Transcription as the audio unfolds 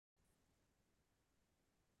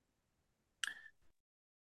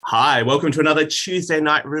Hi, welcome to another Tuesday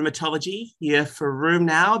Nite Rheumatology here for Room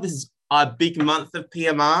Now. This is our big month of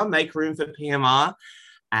PMR, Make Room for PMR.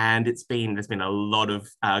 And there's been a lot of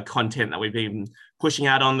content that we've been pushing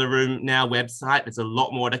out on the Room Now website. There's a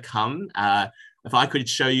lot more to come. If I could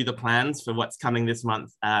show you the plans for what's coming this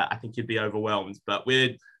month, I think you'd be overwhelmed. But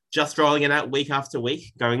we're just rolling it out week after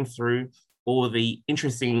week, going through all the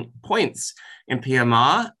interesting points in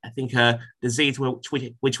PMR. I think a disease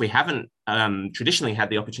which we haven't traditionally had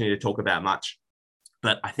the opportunity to talk about much,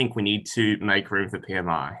 but I think we need to make room for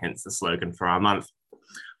PMR, hence the slogan for our month.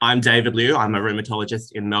 I'm David Liew. I'm a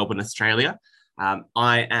rheumatologist in Melbourne, Australia.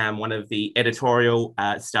 I am one of the editorial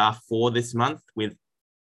staff for this month with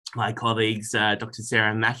my colleagues, Dr.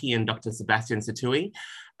 Sarah Mackey and Dr. Sebastian Satui.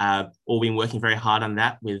 All been working very hard on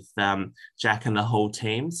that with Jack and the whole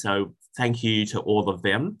team. So thank you to all of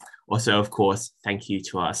them. Also, of course, thank you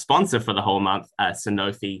to our sponsor for the whole month,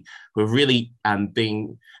 Sanofi, who have really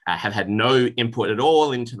have had no input at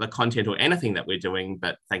all into the content or anything that we're doing,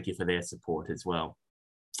 but thank you for their support as well.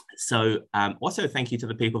 So also thank you to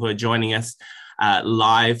the people who are joining us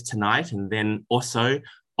live tonight and then also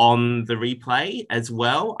on the replay as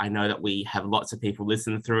well. I know that we have lots of people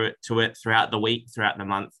listen to it throughout the week, throughout the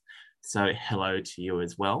month. So hello to you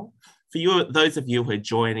as well. For you, those of you who are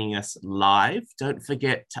joining us live, don't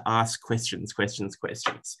forget to ask questions.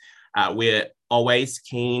 We're always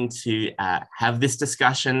keen to have this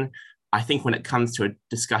discussion. I think when it comes to a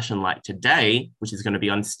discussion like today, which is going to be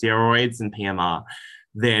on steroids and PMR,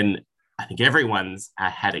 then I think everyone's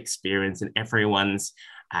had experience and everyone's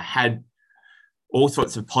had all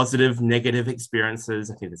sorts of positive, negative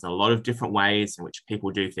experiences. I think there's a lot of different ways in which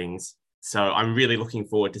people do things. So I'm really looking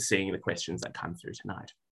forward to seeing the questions that come through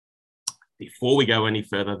tonight. Before we go any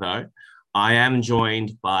further, though, I am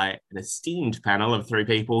joined by an esteemed panel of three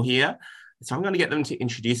people here. So I'm going to get them to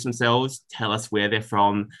introduce themselves, tell us where they're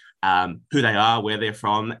from, who they are, where they're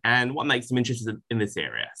from, and what makes them interested in this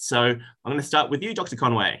area. So I'm going to start with you, Dr.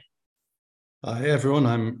 Conway. Hi, everyone.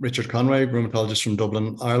 I'm Richard Conway, rheumatologist from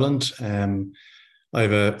Dublin, Ireland. I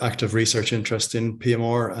have an active research interest in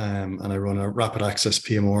PMR, and I run a rapid access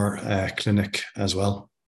PMR clinic as well.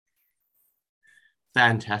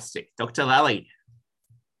 Fantastic. Dr. Lally.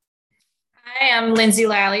 Hi, I'm Lindsey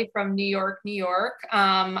Lally from New York, New York.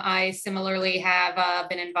 I similarly have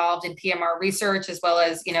been involved in PMR research as well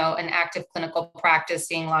as, an active clinical practice,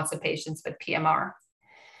 seeing lots of patients with PMR.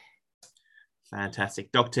 Fantastic.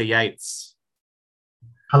 Dr. Yates.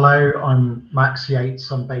 Hello, I'm Max Yates.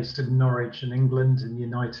 I'm based in Norwich in England in the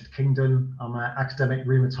United Kingdom. I'm an academic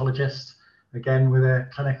rheumatologist, again with a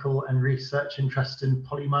clinical and research interest in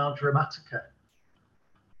polymild rheumatica.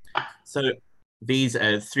 So these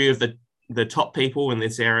are three of the top people in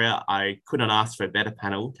this area. I couldn't ask for a better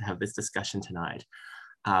panel to have this discussion tonight.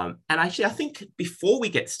 And actually, I think before we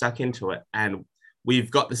get stuck into it, and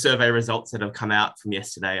we've got the survey results that have come out from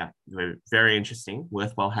yesterday, they're very interesting,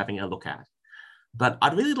 worthwhile having a look at. But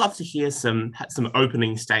I'd really love to hear some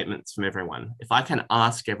opening statements from everyone. If I can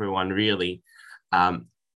ask everyone really,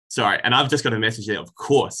 sorry, and I've just got a message there, of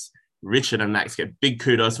course, Richard and Max get big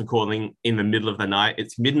kudos for calling in the middle of the night.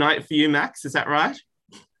 It's midnight for you, Max, is that right?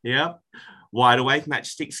 Yeah. Wide awake,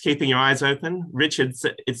 matchsticks, keeping your eyes open. Richard,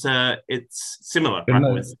 it's similar,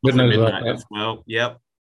 right? It's midnight as well. Yep.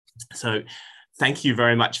 So thank you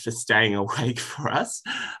very much for staying awake for us.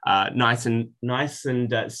 Nice and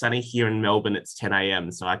sunny here in Melbourne. It's 10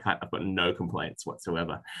 a.m. So I've got no complaints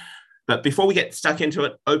whatsoever. But before we get stuck into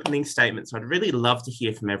it, opening statements, I'd really love to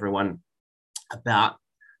hear from everyone about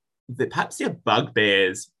perhaps their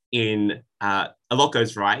bugbears in a lot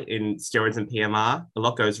goes right in steroids and PMR, a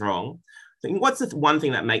lot goes wrong. I think what's the one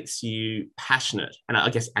thing that makes you passionate? And I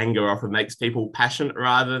guess anger often makes people passionate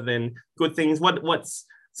rather than good things. What's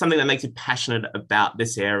something that makes you passionate about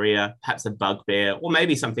this area, perhaps a bugbear, or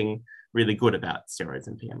maybe something really good about steroids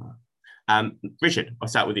and PMR? Richard, I'll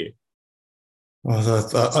start with you. Well,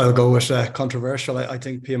 I'll go with controversial. I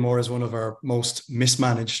think PMR is one of our most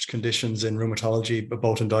mismanaged conditions in rheumatology,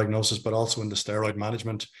 both in diagnosis, but also in the steroid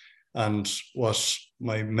management. And what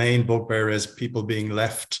my main bugbear is people being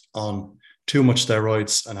left on too much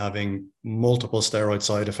steroids and having multiple steroid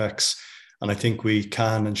side effects. And I think we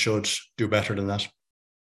can and should do better than that.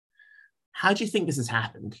 How do you think this has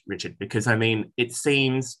happened, Richard? Because, I mean, it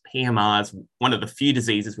seems PMR is one of the few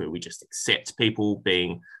diseases where we just accept people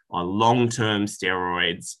being on long-term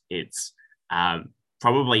steroids. It's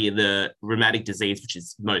probably the rheumatic disease which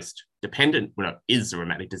is most dependent, is the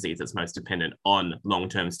rheumatic disease that's most dependent on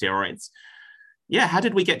long-term steroids. Yeah, how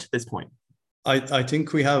did we get to this point? I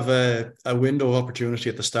think we have a window of opportunity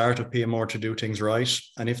at the start of PMR to do things right.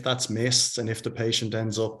 And if that's missed and if the patient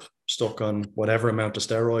ends up stuck on whatever amount of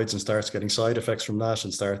steroids and starts getting side effects from that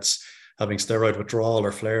and starts having steroid withdrawal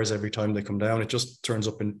or flares every time they come down, it just turns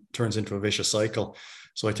into a vicious cycle.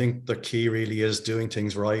 So I think the key really is doing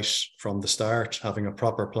things right from the start, having a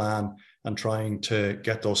proper plan and trying to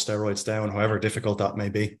get those steroids down, however difficult that may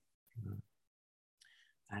be.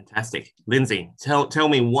 Fantastic. Lindsey, tell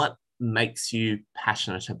me what makes you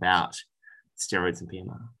passionate about steroids and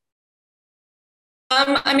PMR?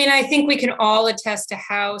 I mean, I think we can all attest to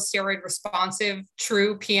how steroid responsive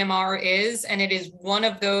true PMR is. And it is one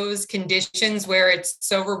of those conditions where it's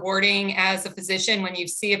so rewarding as a physician when you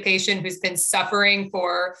see a patient who's been suffering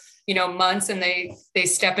for, months and they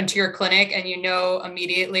step into your clinic and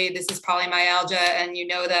immediately this is polymyalgia and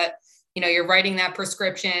that, you're writing that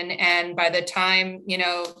prescription. And by the time,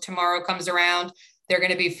 tomorrow comes around, they're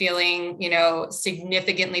going to be feeling,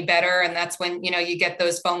 significantly better. And that's when, you get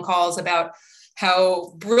those phone calls about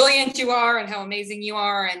how brilliant you are and how amazing you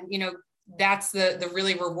are. And, that's the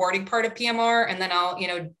really rewarding part of PMR. And then I'll,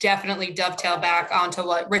 definitely dovetail back onto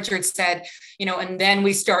what Richard said, and then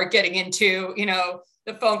we start getting into,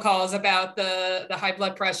 the phone calls about the high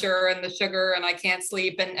blood pressure and the sugar and I can't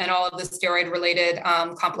sleep and all of the steroid related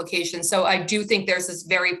complications. So I do think there's this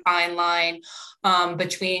very fine line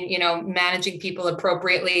between, managing people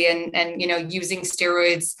appropriately and using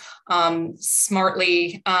steroids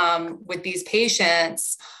smartly with these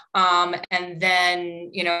patients. And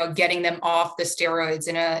then, getting them off the steroids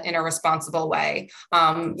in a responsible way.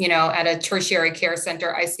 At a tertiary care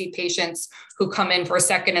center, I see patients who come in for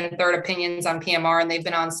second and third opinions on PMR, and they've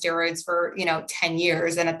been on steroids for, 10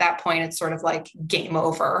 years. And at that point, it's sort of like game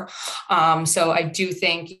over. So I do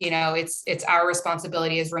think, it's our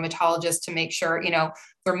responsibility as rheumatologists to make sure,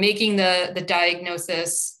 we're making the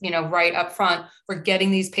diagnosis, right up front. We're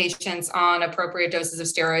getting these patients on appropriate doses of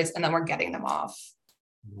steroids, and then we're getting them off.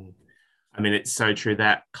 I mean, it's so true,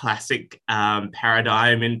 that classic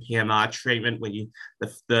paradigm in PMR treatment where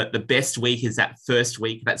the best week is that first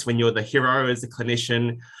week. That's when you're the hero as a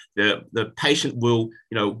clinician. The patient will,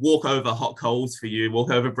 walk over hot coals for you,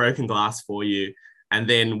 walk over broken glass for you. And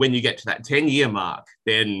then when you get to that 10-year mark,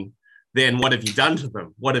 then what have you done to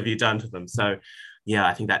them? What have you done to them? So, yeah,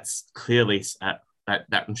 I think that's clearly, that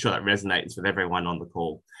I'm sure that resonates with everyone on the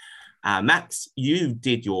call. Max, you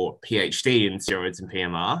did your PhD in steroids and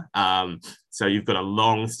PMR, so you've got a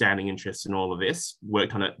long-standing interest in all of this,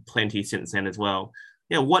 worked on it plenty since then as well.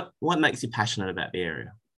 Yeah, what makes you passionate about the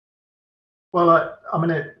area? Well,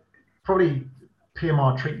 probably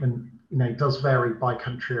PMR treatment, does vary by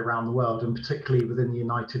country around the world, and particularly within the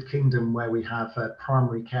United Kingdom, where we have a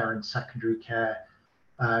primary care and secondary care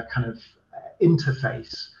kind of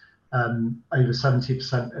interface. Over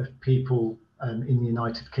 70% of people in the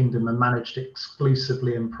United Kingdom are managed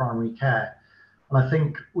exclusively in primary care. And I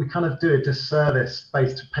think we kind of do a disservice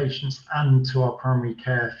both to patients and to our primary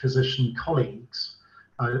care physician colleagues.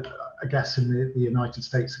 I guess in the United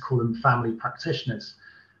States, they call them family practitioners,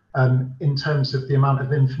 in terms of the amount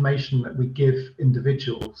of information that we give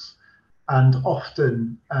individuals. And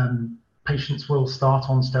often patients will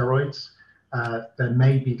start on steroids. There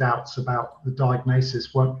may be doubts about the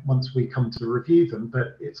diagnosis once we come to review them,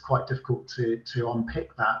 but it's quite difficult to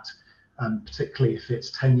unpick that, particularly if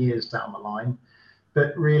it's 10 years down the line.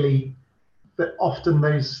 But really, often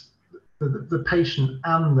the patient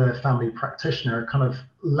and the family practitioner are kind of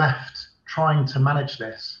left trying to manage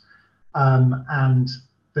this, and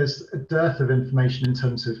there's a dearth of information in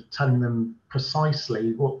terms of telling them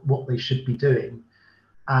precisely what they should be doing.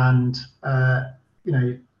 And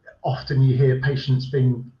often you hear patients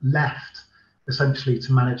being left essentially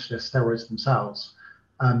to manage their steroids themselves,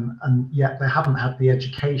 and yet they haven't had the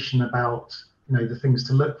education about the things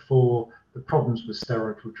to look for, the problems with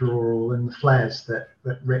steroid withdrawal and the flares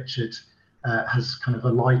that Richard has kind of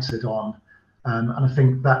alighted on, and I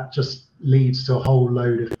think that just leads to a whole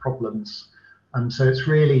load of problems. So it's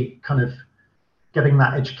really kind of getting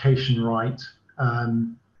that education right,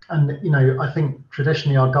 and I think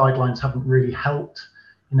traditionally our guidelines haven't really helped.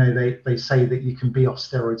 They say that you can be off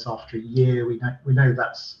steroids after a year. We know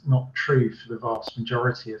that's not true for the vast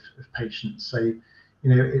majority of patients. So,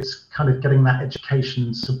 it's kind of getting that education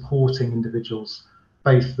and supporting individuals,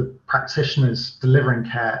 both the practitioners delivering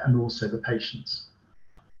care and also the patients.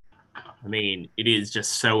 I mean, it is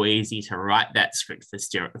just so easy to write that script for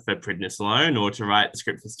prednisolone or to write the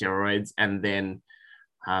script for steroids, and then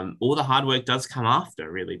all the hard work does come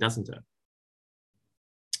after, really, doesn't it?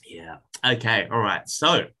 Yeah. Okay. All right.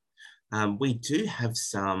 So we do have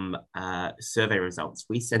some survey results.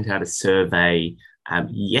 We sent out a survey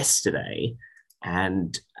yesterday,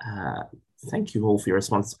 and thank you all for your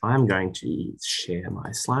response. I'm going to share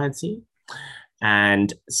my slides here.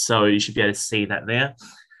 And so you should be able to see that there.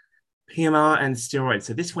 PMR and steroids.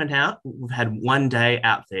 So this went out. We've had 1 day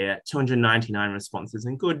out there, 299 responses,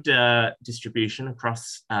 and good distribution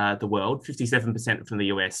across the world, 57% from the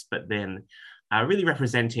US, but then really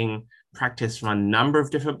representing practice from a number of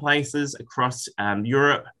different places across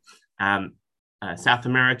Europe, South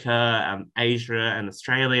America, Asia, and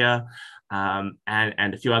Australia, and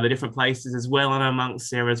a few other different places as well, and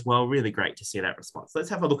amongst there as well. Really great to see that response. Let's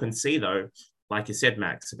have a look and see, though, like you said,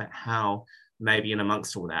 Max, about how maybe in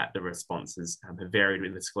amongst all that, the responses have varied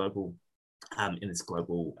in this global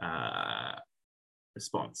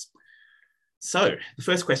response. So the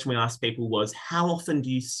first question we asked people was, how often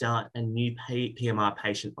do you start a new PMR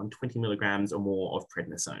patient on 20 milligrams or more of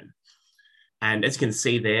prednisone? And as you can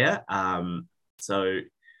see there,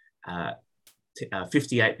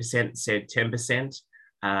 58% said 10%,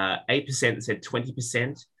 8% said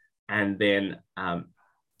 20%, and then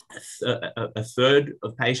a third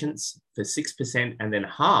of patients for 6%, and then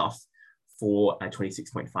half for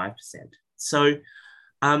 26.5%. So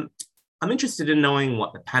I'm interested in knowing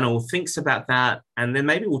what the panel thinks about that, and then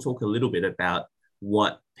maybe we'll talk a little bit about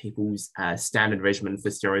what people's standard regimen for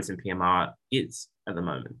steroids and PMR is at the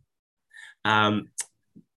moment.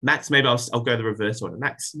 Max, maybe I'll go the reverse order.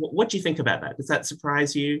 Max, what do you think about that? Does that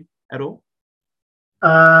surprise you at all?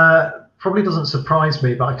 Probably doesn't surprise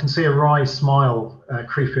me, but I can see a wry smile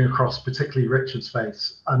creeping across particularly Richard's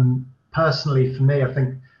face. And personally, for me, I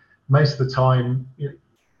think most of the time,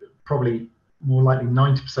 probably more likely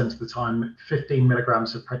 90% of the time, 15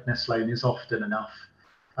 milligrams of prednisolone is often enough.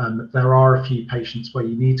 There are a few patients where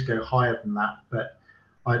you need to go higher than that, but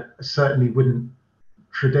I certainly wouldn't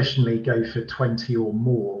traditionally go for 20 or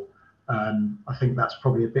more. I think that's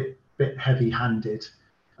probably a bit heavy-handed,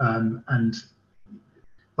 and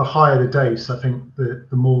the higher the dose, I think the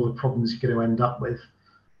more the problems you're going to end up with.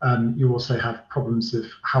 You also have problems of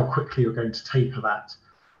how quickly you're going to taper that.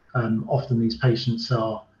 Often these patients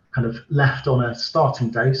are kind of left on a starting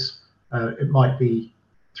dose. It might be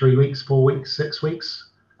 3 weeks, 4 weeks, 6 weeks.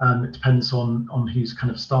 It depends on who's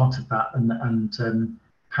kind of started that and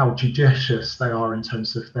how judicious they are in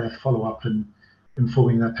terms of their follow-up and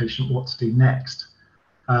informing their patient what to do next.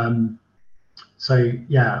 So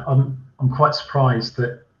yeah, I'm quite surprised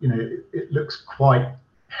that it looks quite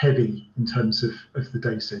heavy in terms of the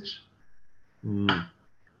dosage.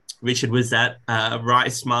 Richard, was that wry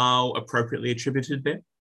smile appropriately attributed there?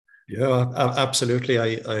 Yeah, absolutely.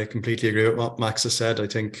 I completely agree with what Max has said. I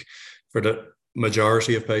think for the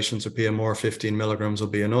majority of patients with PMR, 15 milligrams will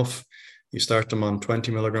be enough. You start them on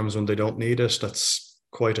 20 milligrams when they don't need it. That's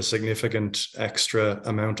quite a significant extra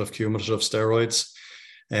amount of cumulative steroids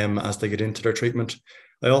as they get into their treatment.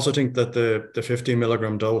 I also think that the 15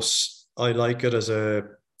 milligram dose, I like it as a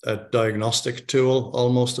diagnostic tool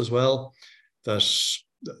almost as well, that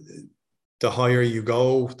the higher you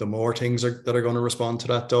go, the more things that are going to respond to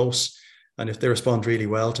that dose. And if they respond really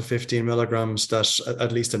well to 15 milligrams, that,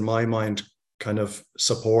 at least in my mind, kind of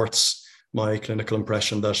supports my clinical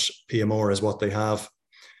impression that PMR is what they have.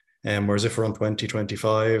 Whereas if we're on 20,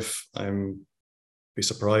 25, I'm be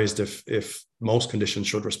surprised if most conditions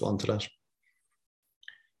should respond to that.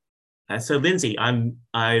 So Lindsey,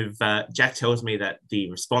 Jack tells me that the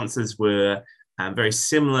responses were very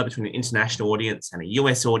similar between an international audience and a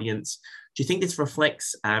US audience. Do you think this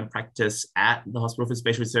reflects practice at the Hospital for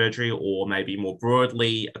Special Surgery or maybe more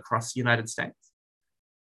broadly across the United States?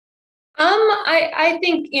 I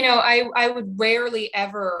think, I would rarely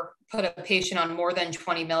ever put a patient on more than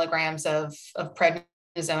 20 milligrams of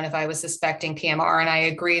prednisone if I was suspecting PMR. And I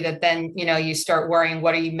agree that then, you start worrying,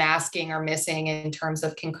 what are you masking or missing in terms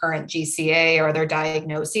of concurrent GCA or their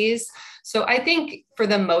diagnoses? So I think for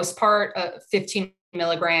the most part, 15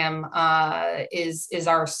 milligram is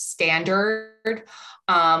our standard.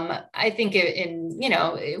 I think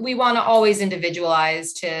we want to always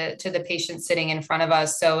individualize to the patient sitting in front of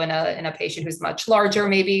us. So in a patient who's much larger,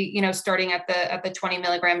 maybe, starting at the 20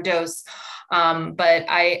 milligram dose. But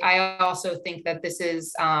I also think that this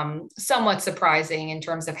is somewhat surprising in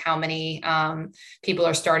terms of how many people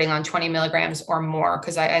are starting on 20 milligrams or more,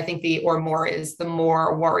 because I think the or more is the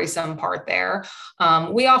more worrisome part there.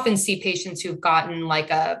 We often see patients who've gotten like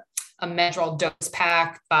a Medrol dose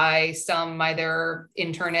pack by some either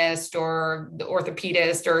internist or the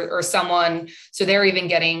orthopedist or someone. So they're even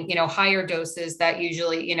getting, higher doses that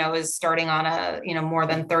usually, is starting on a, more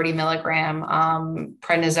than 30 milligram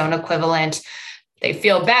prednisone equivalent. They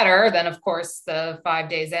feel better. Then of course the 5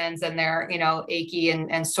 days ends and they're, achy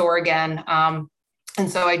and sore again. And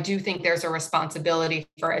so I do think there's a responsibility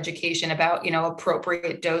for education about,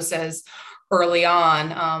 appropriate doses early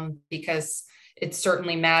on, because it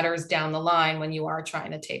certainly matters down the line when you are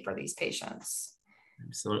trying to taper these patients.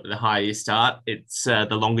 Absolutely. The higher you start, it's the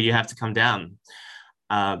longer you have to come down.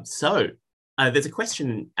 So there's a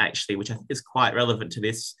question actually, which I think is quite relevant to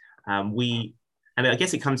this. And I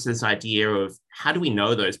guess it comes to this idea of how do we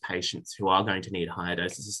know those patients who are going to need higher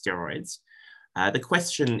doses of steroids? The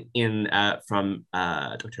question from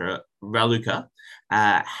Dr. Raluca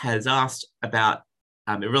has asked about,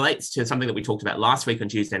 it relates to something that we talked about last week on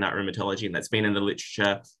Tuesday Nite Rheumatology, and that's been in the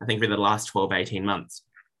literature, I think, for the last 12, 18 months,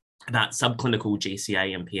 about subclinical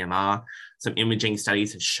GCA and PMR. Some imaging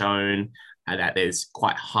studies have shown that there's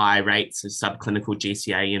quite high rates of subclinical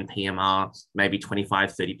GCA and PMR, maybe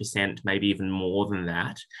 25, 30%, maybe even more than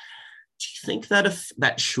that. Do you think that if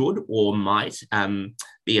that should or might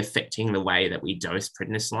be affecting the way that we dose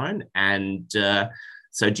prednisolone? And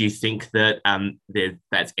so do you think that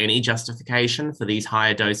that's any justification for these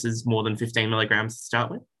higher doses, more than 15 milligrams to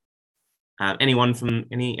start with? Anyone from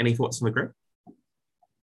any thoughts from the group?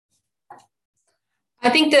 I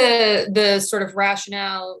think the sort of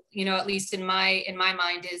rationale, at least in my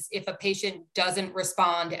mind, is if a patient doesn't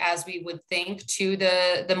respond as we would think to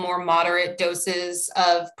the more moderate doses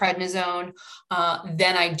of prednisone,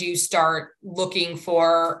 then I do start looking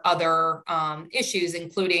for other issues,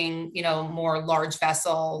 including more large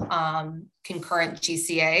vessel concurrent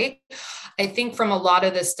GCA. I think from a lot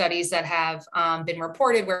of the studies that have been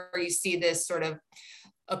reported, where you see this sort of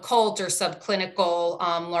occult or subclinical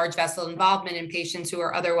large vessel involvement in patients who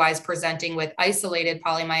are otherwise presenting with isolated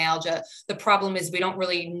polymyalgia. The problem is we don't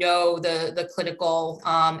really know the clinical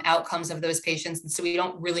outcomes of those patients. And so we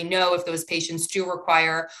don't really know if those patients do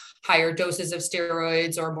require higher doses of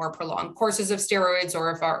steroids or more prolonged courses of steroids,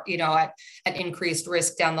 or if are, at increased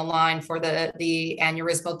risk down the line for the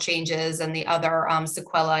aneurysmal changes and the other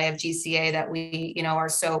sequelae of GCA that we, are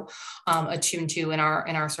so attuned to in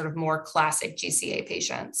our sort of more classic GCA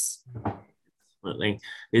patients. Absolutely.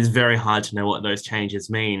 It's very hard to know what those changes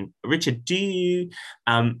mean. Richard,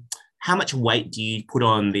 how much weight do you put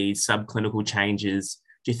on these subclinical changes?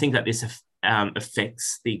 Do you think that this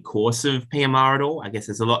affects the course of PMR at all? I guess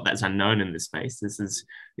there's a lot that's unknown in this space.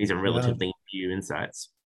 These are relatively new insights.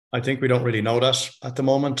 I think we don't really know that at the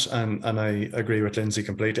moment, and I agree with Lindsey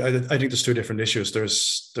completely. I think there's two different issues.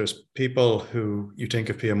 There's people who you think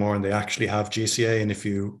of PMR and they actually have GCA, and if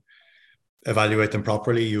you evaluate them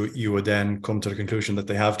properly, you would then come to the conclusion that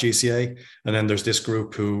they have GCA. And then there's this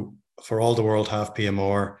group who, for all the world, have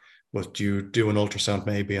PMR, but you do an ultrasound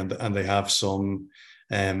maybe, and they have some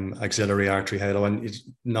axillary artery halo, and you're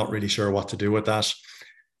not really sure what to do with that.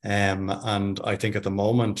 And I think at the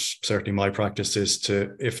moment, certainly my practice is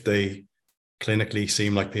to, if they clinically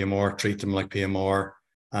seem like PMR, treat them like PMR,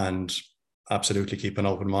 and absolutely keep an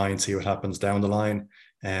open mind, see what happens down the line.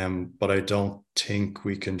 But I don't think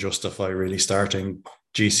we can justify really starting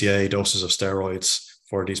GCA doses of steroids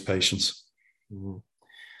for these patients. Mm-hmm.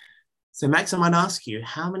 So Max, I might ask you,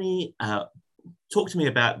 talk to me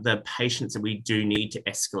about the patients that we do need to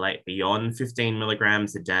escalate beyond 15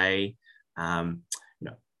 milligrams a day.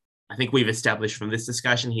 I think we've established from this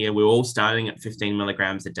discussion here, we're all starting at 15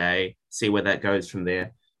 milligrams a day, see where that goes from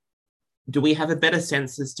there. Do we have a better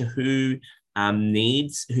sense as to who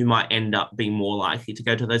might end up being more likely to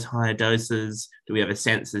go to those higher doses? Do we have a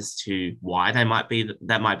sense as to why that might be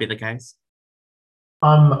the case?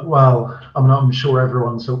 Well, I'm sure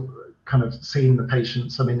everyone's kind of seen the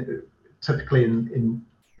patients. I mean, typically in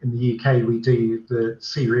the UK, we do the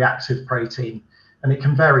C-reactive protein, and it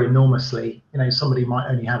can vary enormously. Somebody might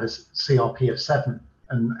only have a CRP of 7,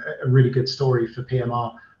 and a really good story for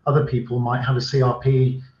PMR. Other people might have a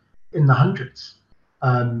CRP in the hundreds.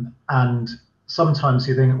 And sometimes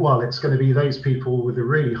you think, well, it's going to be those people with a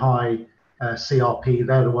really high CRP.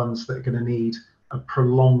 They're the ones that are going to need a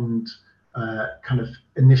prolonged kind of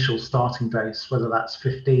initial starting dose, whether that's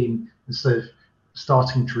 15, instead of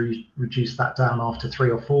starting to reduce that down after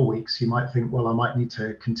 3 or 4 weeks. You might think, well, I might need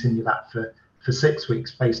to continue that for 6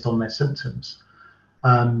 weeks based on their symptoms.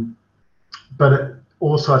 But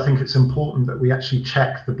also, I think it's important that we actually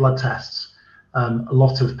check the blood tests. A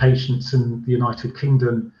lot of patients in the United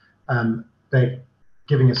Kingdom, they're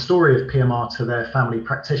giving a story of PMR to their family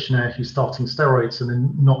practitioner who's starting steroids and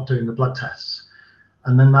then not doing the blood tests.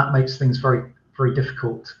 And then that makes things very, very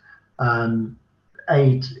difficult.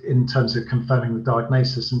 A, in terms of confirming the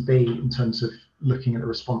diagnosis, and B, in terms of looking at the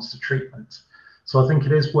response to treatment. So I think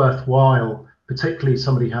it is worthwhile, particularly if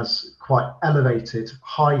somebody has quite elevated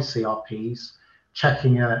high CRPs,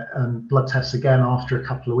 checking blood tests again after a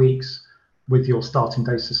couple of weeks with your starting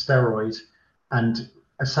dose of steroid, and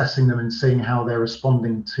assessing them and seeing how they're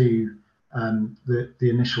responding to the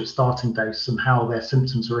initial starting dose and how their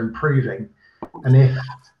symptoms are improving. And if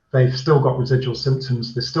they've still got residual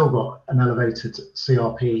symptoms, they've still got an elevated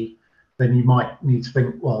CRP, then you might need to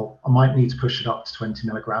think, well, I might need to push it up to 20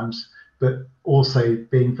 milligrams, but also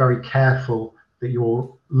being very careful that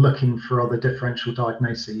you're looking for other differential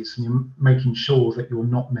diagnoses and you're making sure that you're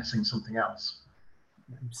not missing something else.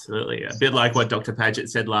 Absolutely. A bit like what Dr. Paget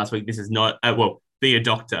said last week, this is not, be a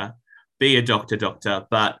doctor, doctor.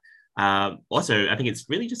 But also, I think it's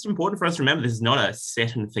really just important for us to remember this is not a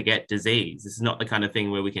set and forget disease. This is not the kind of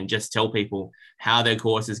thing where we can just tell people how their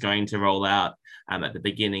course is going to roll out at the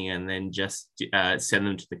beginning and then just send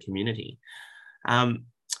them to the community.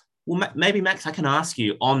 Well, maybe, Max, I can ask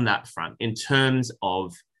you on that front, in terms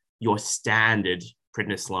of your standard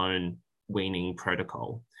prednisolone weaning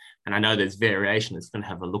protocol, and I know there's variation. It's going to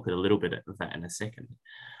have a look at a little bit of that in a second.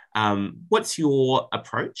 What's your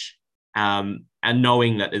approach, and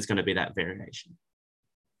knowing that there's going to be that variation?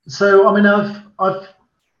 So, I mean, I've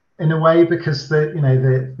in a way, because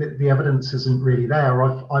the evidence isn't really there,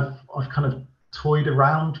 I've kind of toyed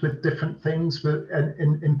around with different things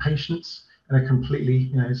in patients in a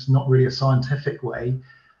completely, it's not really a scientific way,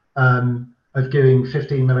 of giving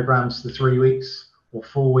 15 milligrams for 3 weeks or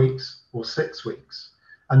 4 weeks or 6 weeks,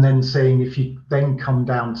 and then seeing if you then come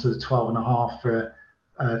down to the 12.5 for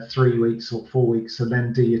 3 weeks or 4 weeks, and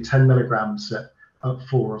then do your 10 milligrams at 4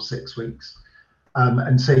 or 6 weeks,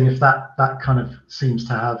 and seeing if that kind of seems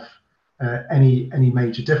to have any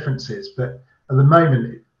major differences. But at the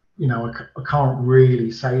moment, I can't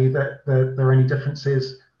really say that there are any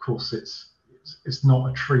differences. Of course, it's not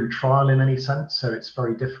a true trial in any sense, so it's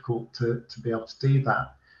very difficult to be able to do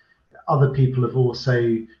that. Other people have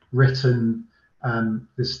also written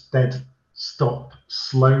this dead stop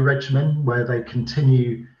slow regimen where they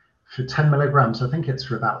continue for 10 milligrams. I think it's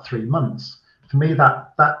for about 3 months. For me,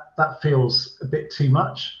 that feels a bit too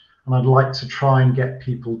much, and I'd like to try and get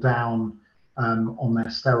people down on their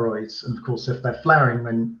steroids. And of course, if they're flaring,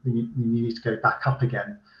 then you need to go back up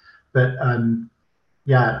again. But I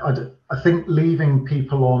think leaving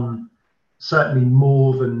people on certainly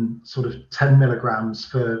more than sort of 10 milligrams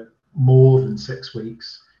for more than 6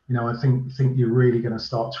 weeks, I think you're really going to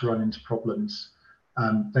start to run into problems.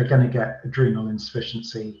 They're going to get adrenal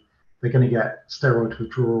insufficiency. They're going to get steroid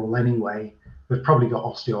withdrawal anyway. They've probably got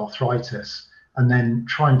osteoarthritis. And then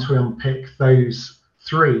trying to unpick those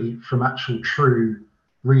 3 from actual true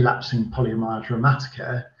relapsing polymyalgia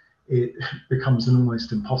rheumatica, it becomes an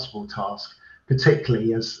almost impossible task,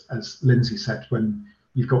 particularly as Lindsey said, when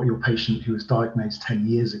you've got your patient who was diagnosed 10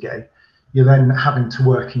 years ago. You're then having to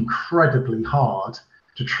work incredibly hard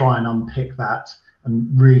to try and unpick that and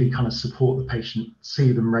really kind of support the patient,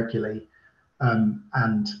 see them regularly,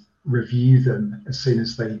 and review them as soon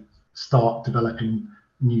as they start developing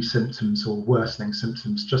new symptoms or worsening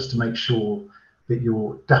symptoms, just to make sure that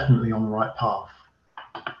you're definitely on the right path.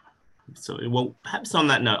 So, well, perhaps on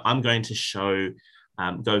that note, I'm going to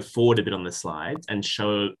go forward a bit on the slides and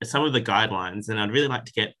show some of the guidelines, and I'd really like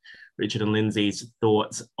to get Richard and Lindsey's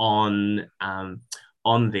thoughts on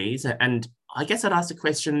these. And I guess I'd ask the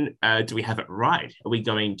question, do we have it right? Are we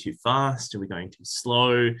going too fast? Are we going too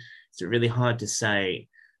slow? Is it really hard to say?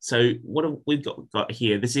 So what have we got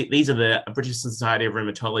here? These are the British Society of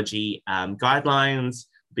Rheumatology guidelines,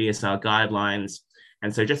 BSR guidelines.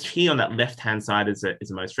 And so just here on that left-hand side is the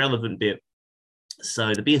most relevant bit.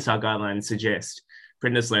 So the BSR guidelines suggest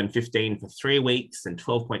prednisolone 15 for 3 weeks, and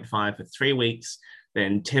 12.5 for 3 weeks,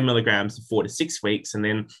 then 10 milligrams for 4 to 6 weeks, and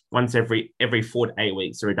then once every 4 to 8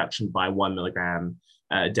 weeks, a reduction by 1 milligram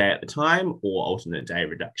a day at the time, or alternate day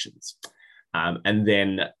reductions. And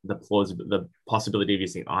then the possibility of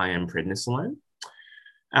using IM prednisolone.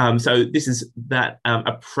 So this is that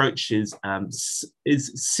approach is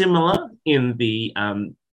similar in the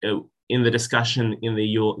discussion in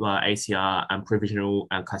the ACR provisional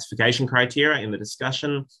classification criteria in the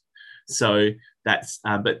discussion. So that's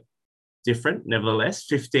but different nevertheless.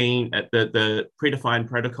 15 at the predefined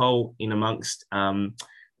protocol in amongst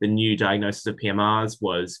the new diagnosis of PMRs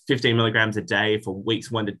was 15 milligrams a day for weeks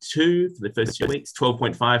 1 to 2 for the first 2 weeks,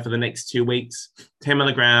 12.5 for the next 2 weeks, 10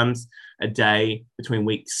 milligrams a day between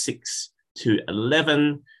weeks 6 to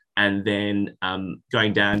 11, and then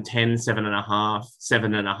going down 10, 7.5,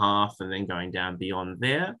 7.5, and then going down beyond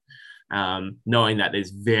there, knowing that there's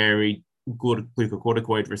very good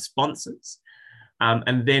glucocorticoid responses.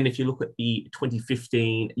 And then if you look at the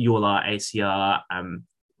 2015 ULR ACR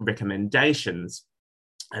recommendations,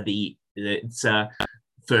 it's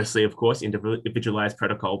firstly, of course, individualized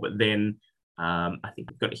protocol, but then I think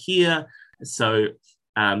we've got it here. So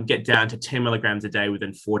get down to 10 milligrams a day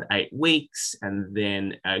within 4 to 8 weeks, and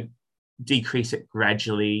then decrease it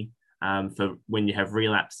gradually for when you have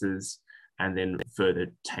relapses, and then further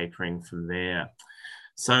tapering from there.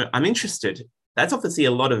 So I'm interested. That's obviously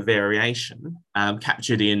a lot of variation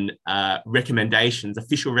captured in recommendations,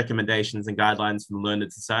 official recommendations and guidelines from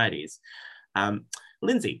learned societies.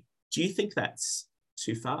 Lindsey, do you think that's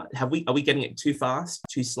too far? Are we getting it too fast,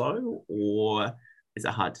 too slow, or is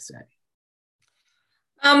it hard to say?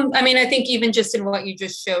 I mean, I think even just in what you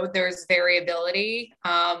just showed, there's variability.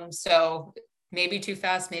 So maybe too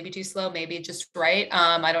fast, maybe too slow, maybe just right.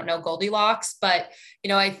 I don't know Goldilocks, but,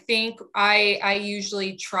 I think I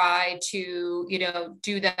usually try to,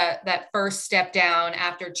 do that first step down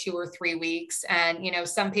after 2 or 3 weeks. And,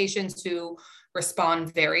 some patients who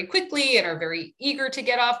respond very quickly and are very eager to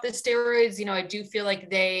get off the steroids, I do feel like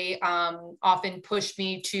they often push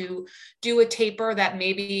me to do a taper that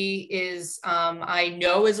maybe is, I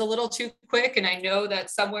know is a little too quick. And I know that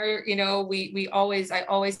somewhere, I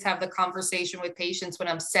always have the conversation with patients when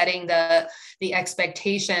I'm setting the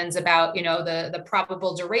expectations about, the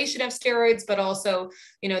probable duration of steroids, but also,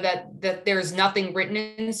 that there's nothing written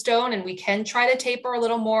in stone and we can try to taper a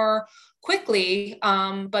little more quickly,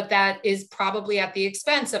 but that is probably at the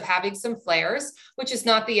expense of having some flares, which is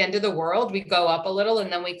not the end of the world. We go up a little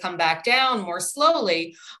and then we come back down more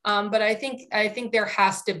slowly. But I think there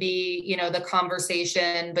has to be, the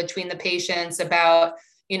conversation between the patients about,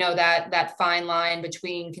 that fine line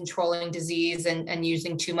between controlling disease and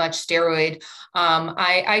using too much steroid.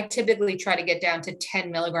 I typically try to get down to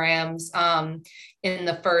 10 milligrams in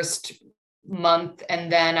the first month,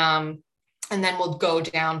 and then we'll go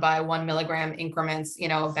down by 1 milligram increments,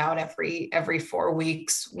 about every 4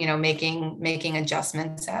 weeks, making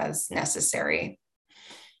adjustments as necessary.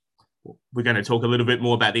 We're going to talk a little bit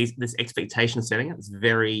more about this expectation setting. It's a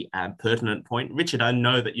very pertinent point. Richard, I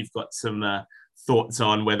know that you've got some thoughts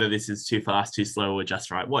on whether this is too fast, too slow, or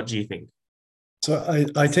just right. What do you think?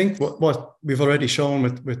 So I think what we've already shown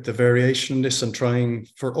with the variation in this, and trying,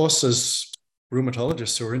 for us as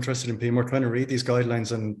rheumatologists who are interested in PMR, trying to read these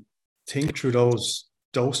guidelines and think through those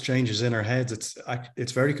dose changes in our heads,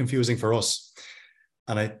 it's very confusing for us.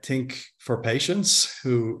 And I think for patients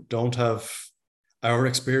who don't have our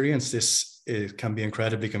experience, it can be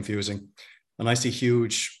incredibly confusing. And I see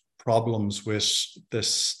huge problems with the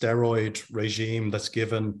steroid regime that's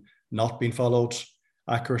given not being followed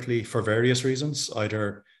accurately for various reasons.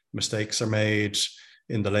 Either mistakes are made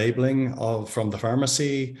in the labeling from the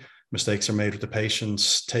pharmacy, mistakes are made with the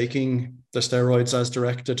patients taking the steroids as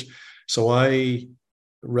directed. So I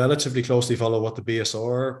relatively closely follow what the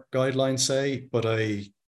BSR guidelines say, but I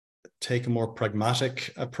take a more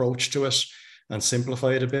pragmatic approach to it and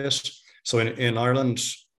simplify it a bit. So in Ireland,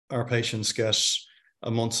 our patients get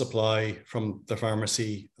a month's supply from the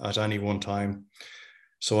pharmacy at any one time.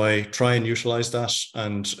 So I try and utilize that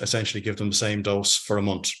and essentially give them the same dose for a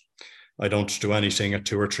month. I don't do anything at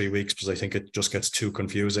 2 or 3 weeks because I think it just gets too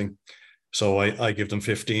confusing. So I give them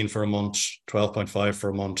 15 for a month, 12.5 for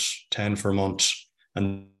a month, 10 for a month,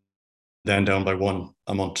 and then down by 1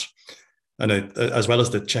 a month. And as well as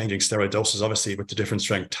the changing steroid doses, obviously with the different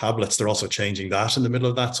strength tablets, they're also changing that in the middle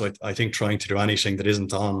of that. So I think trying to do anything that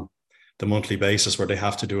isn't on the monthly basis where they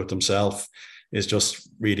have to do it themselves is just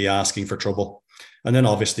really asking for trouble. And then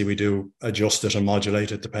obviously we do adjust it and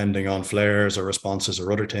modulate it depending on flares or responses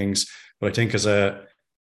or other things. But I think as a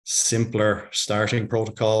simpler starting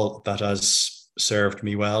protocol, that has served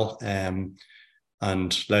me well and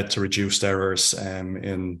led to reduced errors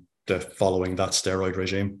in the following that steroid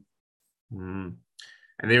regime. And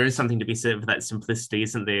there is something to be said for that simplicity,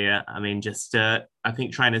 isn't there? I mean, just I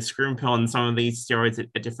think trying to scrimp on some of these steroids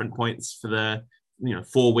at different points for the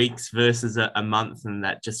 4 weeks versus a month, and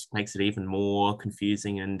that just makes it even more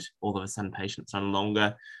confusing, and all of a sudden patients on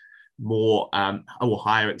longer, more or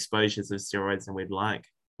higher exposures of steroids than we'd like.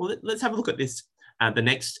 Well, let's have a look at this, the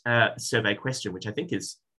next survey question, which I think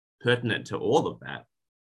is pertinent to all of that.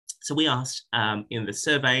 So we asked in the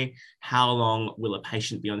survey, how long will a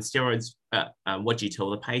patient be on steroids? What do you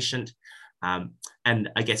tell the patient? And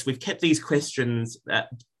I guess we've kept these questions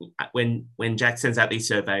when Jack sends out these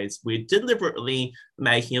surveys, we're deliberately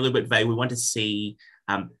making a little bit vague. We want to see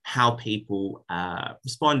how people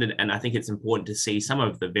respond. And I think it's important to see some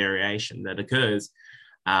of the variation that occurs.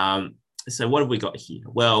 So what have we got here?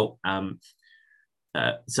 Well,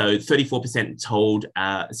 so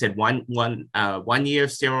 34% said one year of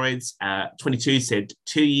steroids, 22 said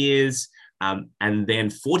 2 years, and then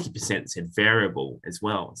 40% said variable as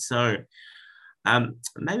well. So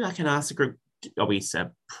maybe I can ask the group, are we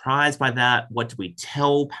surprised by that? What do we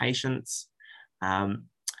tell patients?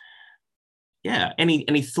 Yeah,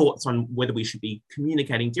 any thoughts on whether we should be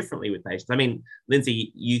communicating differently with patients? I mean,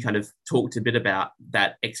 Lindsey, you kind of talked a bit about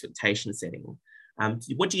that expectation setting.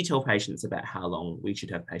 What do you tell patients about how long we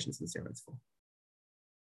should have patients on steroids for?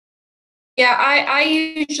 Yeah, I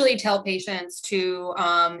usually tell patients to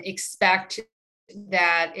expect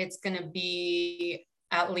that it's going to be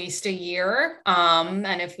at least a year.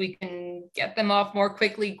 And if we can get them off more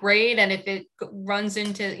quickly, great. And if it runs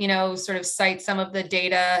into, sort of cite some of the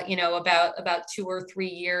data, about 2 or 3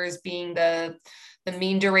 years being the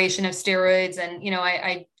mean duration of steroids. And,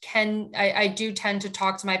 I do tend to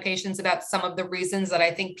talk to my patients about some of the reasons that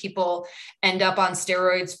I think people end up on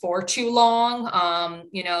steroids for too long,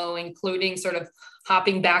 including sort of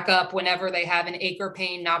hopping back up whenever they have an ache or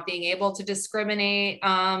pain, not being able to discriminate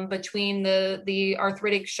between the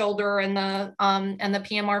arthritic shoulder and the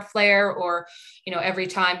PMR flare, or, every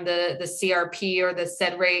time the CRP or the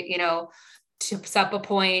SED rate, tips up a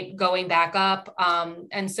point, going back up.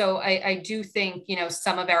 And so I do think,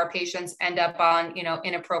 some of our patients end up on,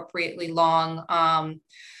 inappropriately long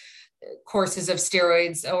courses of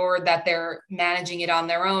steroids, or that they're managing it on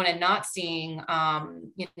their own and not seeing,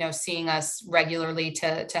 seeing us regularly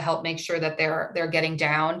to help make sure that they're getting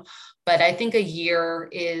down. But I think a year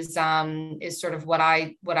is sort of what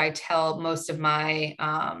I tell most of my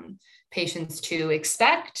patients to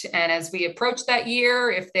expect. And as we approach that year,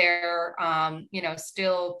 if they're,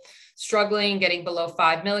 still struggling, getting below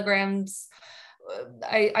 5 milligrams,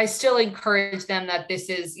 I still encourage them that this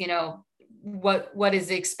is, what is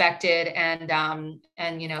expected, and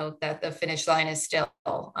that the finish line is still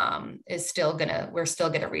we're still gonna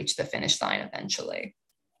reach the finish line eventually.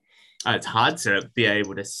 It's hard to be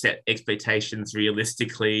able to set expectations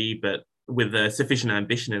realistically, but with a sufficient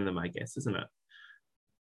ambition in them, I guess, isn't it?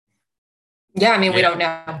 Yeah, I mean, we don't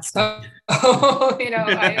know. So, I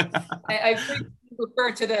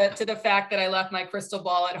refer to the fact that I left my crystal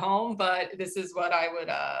ball at home, but this is what I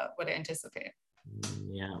would anticipate.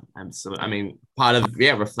 Yeah, absolutely. I mean, part of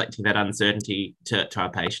reflecting that uncertainty to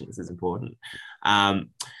our patients is important.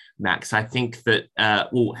 Max, I think that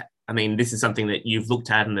this is something that you've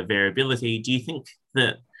looked at in the variability. Do you think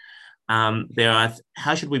that how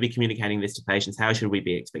should we be communicating this to patients? How should we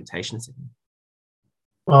be expectation setting?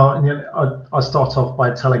 Well, I start off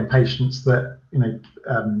by telling patients that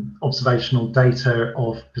observational data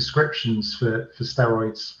of prescriptions for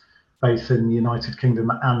steroids, both in the United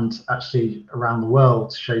Kingdom and actually around the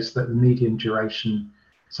world, shows that the median duration,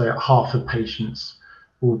 so half of patients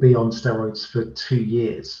will be on steroids for 2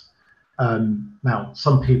 years. Now,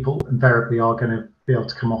 some people invariably are going to be able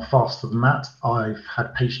to come off faster than that. I've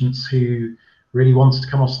had patients who really wanted to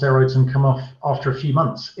come off steroids and come off after a few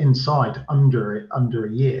months, inside under a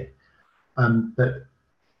year. But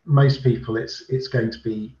most people, it's going to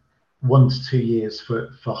be 1 to 2 years for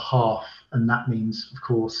half, and that means, of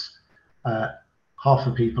course, half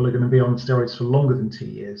of people are going to be on steroids for longer than 2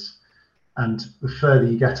 years. And the further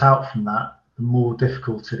you get out from that, the more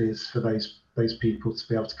difficult it is for those people to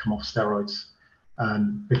be able to come off steroids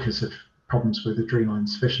because of problems with adrenal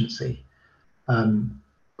insufficiency.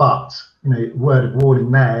 But word of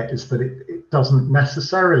warning there is that it doesn't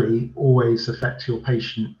necessarily always affect your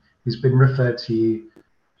patient who's been referred to you,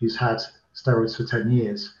 who's had steroids for 10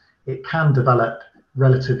 years. It can develop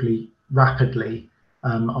relatively rapidly.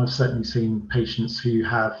 I've certainly seen patients who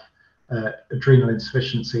have adrenal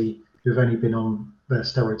insufficiency who've only been on their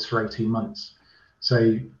steroids for 18 months.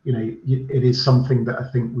 So, it is something that I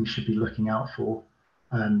think we should be looking out for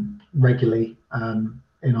regularly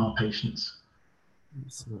in our patients.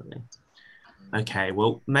 Absolutely. Okay,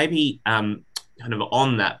 well, maybe kind of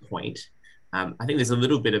on that point, I think there's a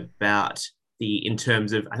little bit about in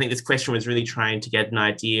terms of, I think this question was really trying to get an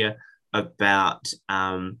idea about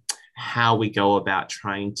how we go about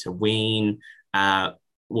trying to wean,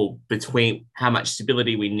 between how much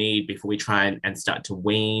stability we need before we try and start to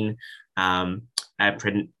wean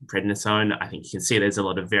prednisone. I think you can see there's a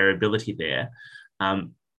lot of variability there.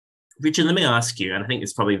 Richard, let me ask you, and I think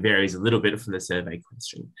this probably varies a little bit from the survey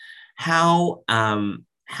question. How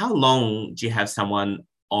long do you have someone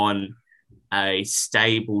on a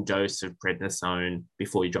stable dose of prednisone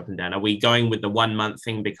before you drop them down? Are we going with the 1 month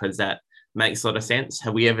thing because that makes a lot of sense?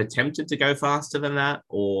 Have we ever attempted to go faster than that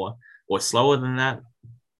or slower than that?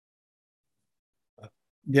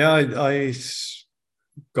 Yeah, I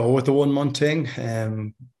go with the 1 month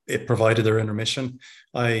thing. It provided they're in remission.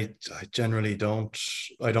 I generally don't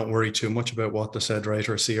worry too much about what the SED rate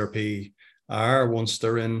or CRP are once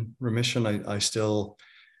they're in remission. I still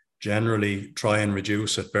generally try and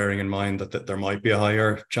reduce it, bearing in mind that there might be a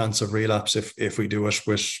higher chance of relapse if we do it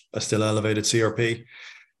with a still elevated CRP.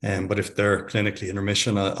 But if they're clinically in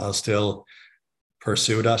remission, I'll still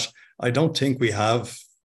pursue that. I don't think we have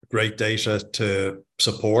great data to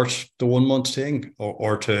support the 1 month thing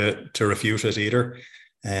or to refute it either.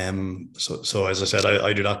 So as I said,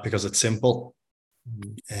 I do that because it's simple.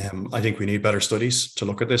 I think we need better studies to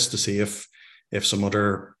look at this to see if some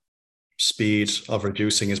other speed of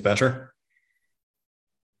reducing is better.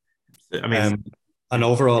 I mean, and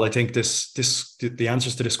overall, I think the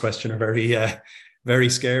answers to this question are very, very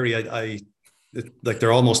scary. Like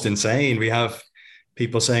they're almost insane. We have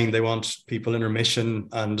people saying they want people in remission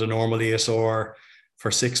and a normal ESR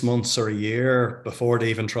for 6 months or a year before they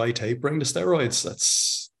even try tapering the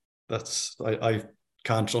steroids. I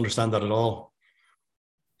can't understand that at all.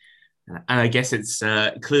 And I guess it's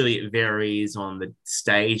clearly it varies on the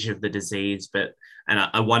stage of the disease, and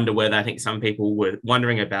I wonder whether, I think some people were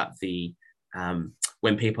wondering about the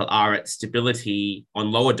when people are at stability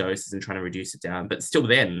on lower doses and trying to reduce it down. But still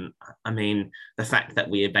then, I mean, the fact that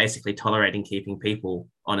we are basically tolerating keeping people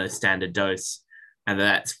on a standard dose and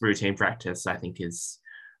that's routine practice, I think is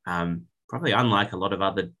probably unlike a lot of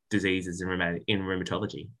other diseases in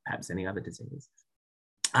rheumatology, perhaps any other disease.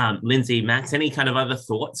 Lindsey, Max, any kind of other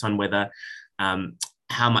thoughts on whether how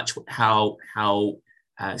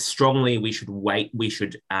strongly we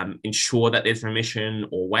should ensure that there's remission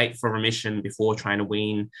or wait for remission before trying to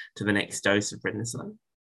wean to the next dose of prednisolone?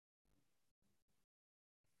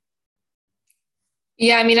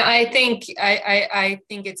 Yeah, I mean, I think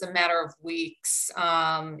it's a matter of weeks.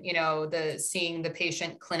 Seeing the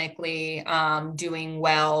patient clinically doing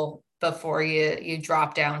well before you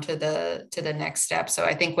drop down to the next step. So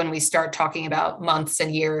I think when we start talking about months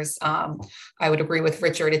and years, I would agree with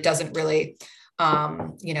Richard. It doesn't really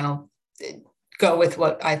go with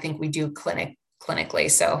what I think we do clinically.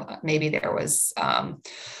 So maybe there was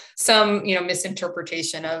some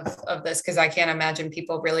misinterpretation of this, because I can't imagine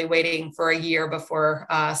people really waiting for a year before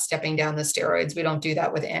stepping down the steroids. We don't do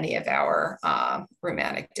that with any of our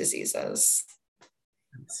rheumatic diseases.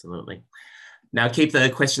 Absolutely. Now keep the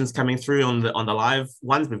questions coming through on the live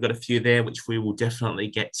ones. We've got a few there which we will definitely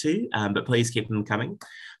get to, but please keep them coming.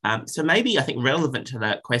 So maybe I think relevant to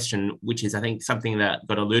that question, which is I think something that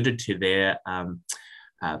got alluded to there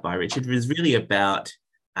by Richard, was really about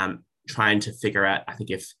trying to figure out, I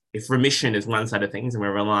think if remission is one side of things and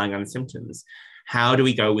we're relying on symptoms, how do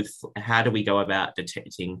we go about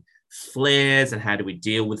detecting flares, and how do we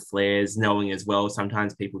deal with flares, knowing as well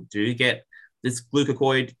sometimes people do get this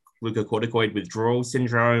glucocorticoid withdrawal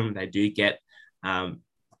syndrome. They do get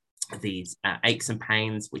these aches and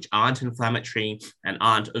pains which aren't inflammatory and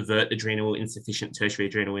aren't overt tertiary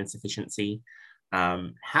adrenal insufficiency.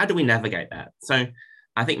 How do we navigate that? So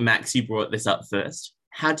I think, Max, you brought this up first.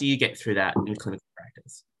 How do you get through that in clinical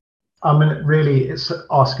practice? I mean, really, it's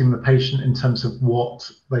asking the patient in terms of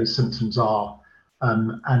what those symptoms are,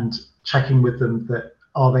 and checking with them that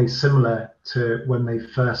are they similar to when they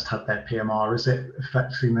first had their PMR? Is it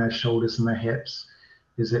affecting their shoulders and their hips?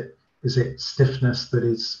 Is it stiffness that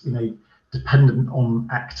is dependent on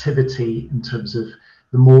activity, in terms of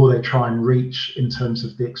the more they try and reach in terms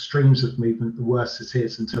of the extremes of movement, the worse it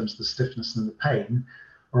is in terms of the stiffness and the pain?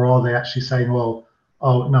 Or are they actually saying, well,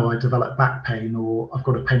 oh no, I developed back pain, or I've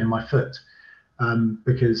got a pain in my foot?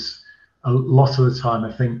 Because a lot of the time,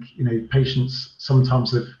 I think patients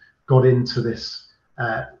sometimes have got into this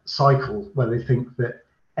cycle where they think that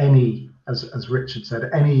as Richard said,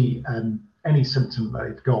 any symptom that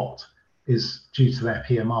they've got is due to their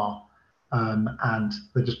PMR, and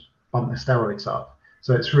they just bump their steroids up.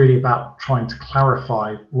 So it's really about trying to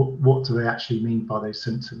clarify what do they actually mean by those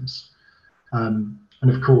symptoms. And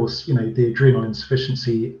of course, the adrenal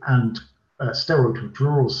insufficiency and steroid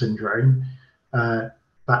withdrawal syndrome,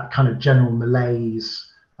 that kind of general malaise,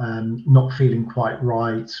 not feeling quite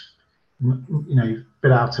right,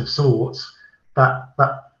 bit out of sorts, that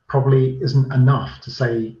probably isn't enough to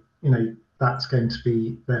say, that's going to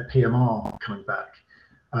be their PMR coming back.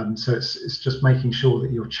 So it's just making sure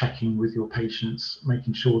that you're checking with your patients,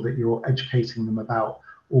 making sure that you're educating them about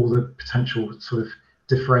all the potential sort of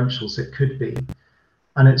differentials it could be.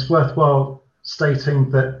 And it's worthwhile stating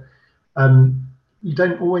that you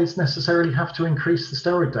don't always necessarily have to increase the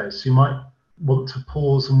steroid dose. You might want to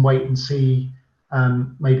pause and wait and see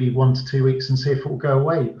maybe 1 to 2 weeks and see if it will go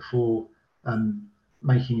away before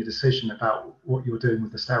making a decision about what you're doing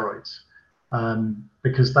with the steroids.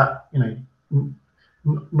 Because that,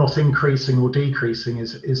 not increasing or decreasing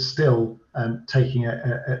is still taking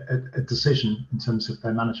a decision in terms of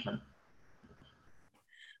their management.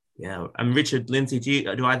 Yeah, Richard, Lindsey,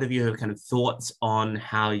 do either of you have kind of thoughts on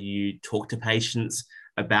how you talk to patients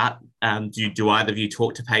about? Do either of you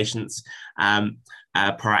talk to patients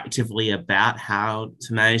proactively about how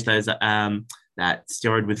to manage those that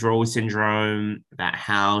steroid withdrawal syndrome,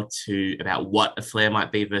 about what a flare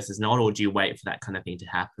might be versus not, or do you wait for that kind of thing to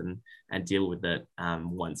happen and deal with it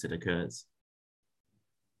once it occurs?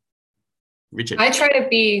 Richard? I try to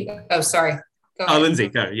be, sorry. Go ahead. Lindsey,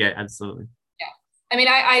 go. Yeah, absolutely. I mean,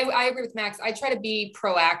 I agree with Max. I try to be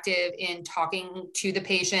proactive in talking to the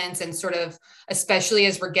patients, and sort of, especially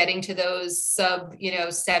as we're getting to those sub,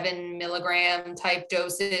 7 milligram type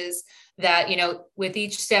doses, that, with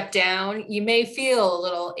each step down, you may feel a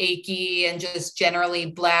little achy and just generally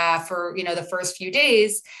blah for, the first few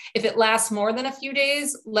days. If it lasts more than a few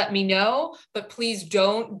days, let me know, but please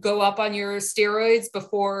don't go up on your steroids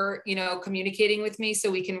before, communicating with me, so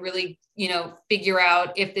we can really, figure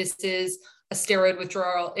out if this is a steroid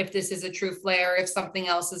withdrawal, if this is a true flare, if something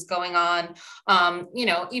else is going on.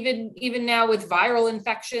 Even now with viral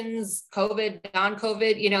infections, COVID,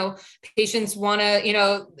 non-COVID, patients want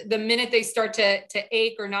to, the minute they start to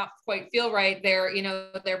ache or not quite feel right,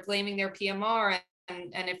 they're blaming their PMR,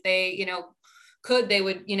 and if they, they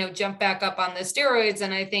would, jump back up on the steroids.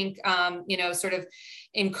 And I think, sort of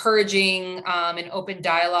encouraging an open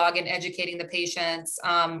dialogue and educating the patients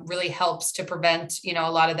really helps to prevent,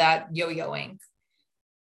 a lot of that yo-yoing.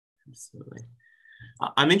 Absolutely.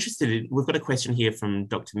 I'm interested we've got a question here from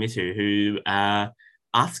Dr. Mittu, who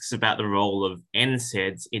asks about the role of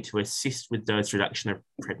NSAIDs to assist with dose reduction of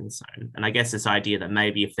prednisone. And I guess this idea that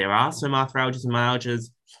maybe if there are some arthralgias and myalgias,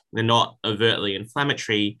 they're not overtly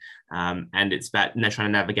inflammatory, and it's about trying to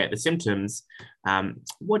navigate the symptoms.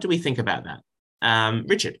 What do we think about that?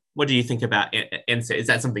 Richard, what do you think about NSAID? Is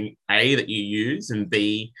that something, A, that you use, and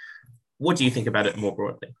B, what do you think about it more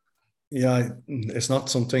broadly? Yeah, it's not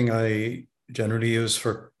something I generally use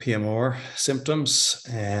for PMR symptoms.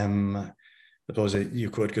 I suppose you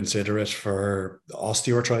could consider it for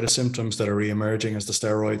osteoarthritis symptoms that are re-emerging as the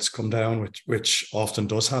steroids come down, which often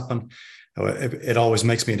does happen. It always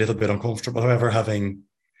makes me a little bit uncomfortable, however, having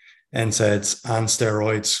NSAIDs and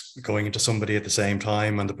steroids going into somebody at the same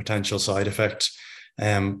time, and the potential side effect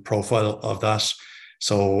profile of that.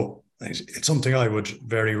 So it's something I would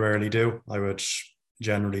very rarely do. I would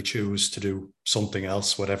generally choose to do something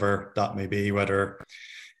else, whatever that may be, whether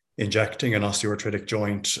injecting an osteoarthritic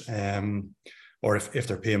joint, or if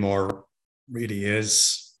their PMR really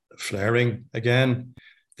is flaring again,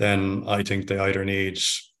 then I think they either need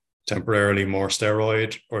temporarily more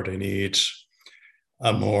steroid, or they need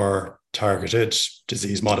a more targeted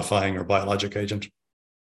disease-modifying or biologic agent.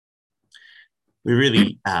 We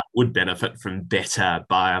really would benefit from better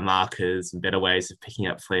biomarkers and better ways of picking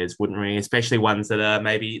up flares, wouldn't we? Especially ones that are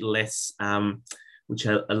maybe less, which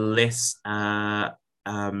are less IL-6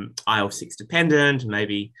 dependent,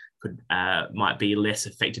 maybe might be less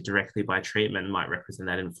affected directly by treatment, might represent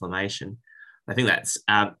that inflammation. I think that's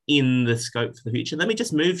in the scope for the future. Let me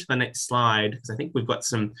just move to the next slide, because I think we've got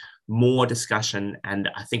some more discussion, and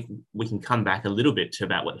I think we can come back a little bit to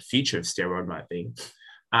about what the future of steroid might be.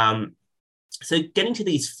 So getting to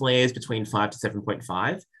these flares between 5 to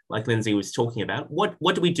 7.5, like Lindsey was talking about, what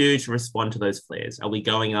do we do to respond to those flares? Are we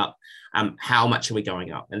going up? How much are we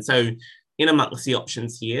going up? And so in amongst the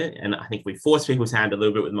options here, and I think we forced people's hand a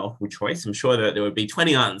little bit with multiple choice, I'm sure that there would be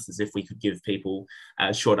 20 answers if we could give people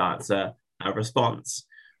a short answer response.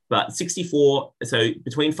 But 64, so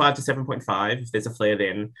between 5 to 7.5, if there's a flare,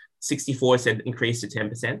 then 64 said increase to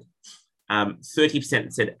 10%.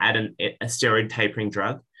 30% said add a steroid tapering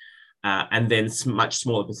drug. And then much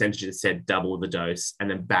smaller percentages said double the dose, and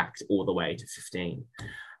then backed all the way to 15.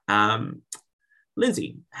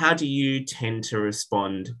 Lindsey, how do you tend to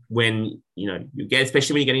respond when, you get,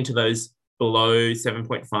 especially when you're getting to those below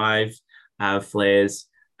 7.5 flares?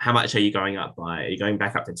 How much are you going up by? Are you going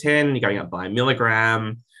back up to 10? Are you going up by a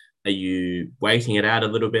milligram? Are you waiting it out a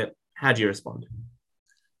little bit? How do you respond?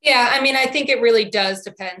 Yeah, I mean, I think it really does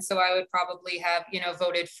depend. So I would probably have,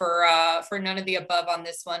 voted for none of the above on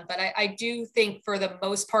this one. But I do think for the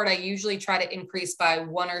most part, I usually try to increase by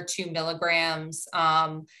 1 or 2 milligrams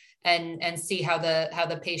and see how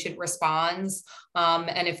the patient responds.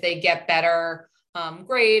 And if they get better,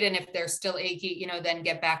 great. And if they're still achy, then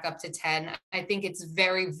get back up to 10. I think it's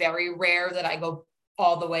very, very rare that I go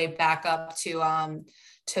all the way back up to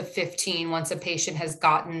 15 once a patient has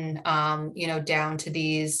gotten, down to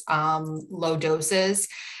these low doses.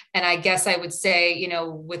 And I guess I would say, you know,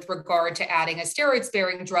 with regard to adding a steroid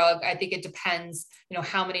sparing drug, I think it depends, you know,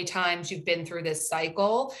 how many times you've been through this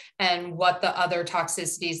cycle and what the other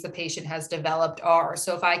toxicities the patient has developed are.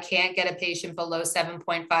 So if I can't get a patient below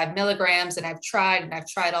 7.5 milligrams and I've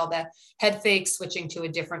tried all the head fakes, switching to a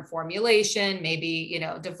different formulation, maybe, you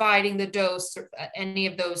know, dividing the dose, any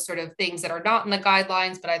of those sort of things that are not in the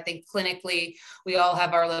guidelines, but I think clinically we all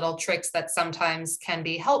have our little tricks that sometimes can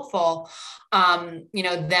be helpful. You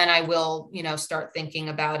know, then I will, you know, start thinking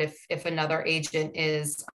about if another agent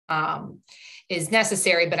is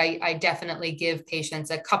necessary. But I definitely give patients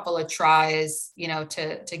a couple of tries, you know,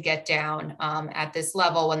 to get down at this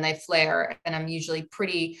level when they flare. And I'm usually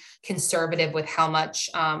pretty conservative with how much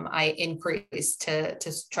I increase to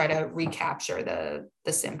try to recapture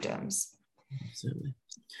the symptoms. Absolutely.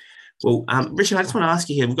 Well, Richard, I just want to ask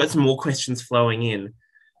you here, we've got some more questions flowing in.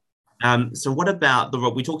 So what about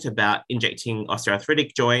we talked about injecting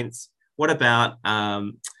osteoarthritic joints. What about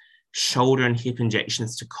shoulder and hip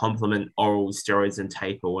injections to complement oral steroids and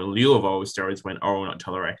taper or in lieu of oral steroids when oral not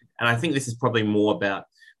tolerated? And I think this is probably more about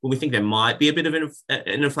when we think there might be a bit of an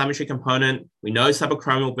inflammatory component. We know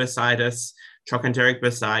subacromial bursitis, trochanteric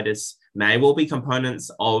bursitis may well be components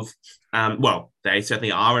of, well, they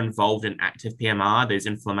certainly are involved in active PMR. There's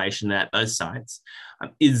inflammation at those sites.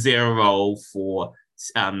 Is there a role for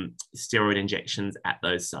steroid injections at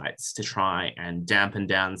those sites to try and dampen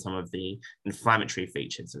down some of the inflammatory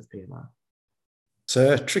features of PMR? It's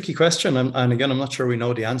a tricky question. And again, I'm not sure we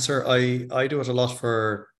know the answer. I do it a lot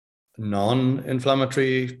for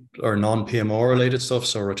non-inflammatory or non-PMR related stuff.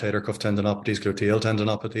 So rotator cuff tendinopathies, gluteal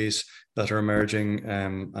tendinopathies that are emerging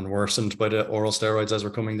and worsened by the oral steroids as we're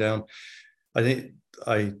coming down. I think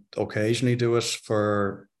I occasionally do it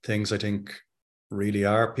for things I think really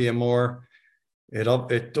are PMR.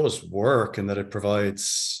 It does work in that it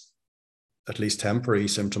provides at least temporary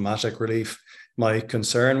symptomatic relief. My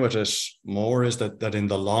concern with it more is that in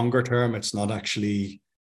the longer term, it's not actually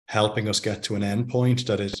helping us get to an end point,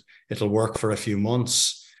 that it'll work for a few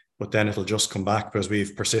months, but then it'll just come back because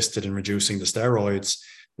we've persisted in reducing the steroids.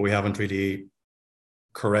 We haven't really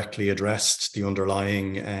correctly addressed the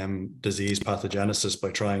underlying disease pathogenesis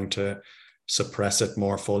by trying to suppress it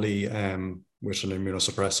more fully with an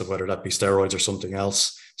immunosuppressive, whether that be steroids or something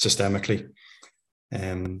else systemically.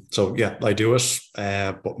 So yeah, I do it,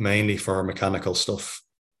 but mainly for mechanical stuff.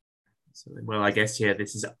 Well, I guess, yeah,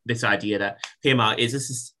 this idea that PMR is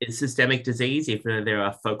a systemic disease. If there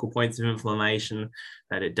are focal points of inflammation,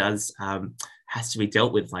 that it does has to be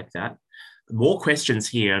dealt with like that. More questions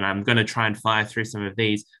here, and I'm going to try and fire through some of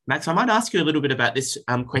these. Max, I might ask you a little bit about this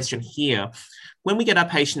question here. When we get our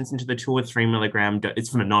patients into the 2 or 3 milligram, it's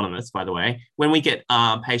from Anonymous, by the way. When we get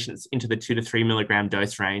patients into the 2 to 3 milligram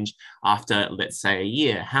dose range after, let's say, a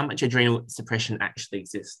year, how much adrenal suppression actually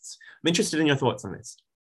exists? I'm interested in your thoughts on this.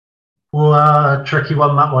 Well, tricky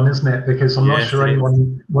one, that one, isn't it? Because I'm not sure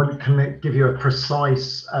anyone can give you a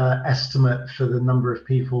precise estimate for the number of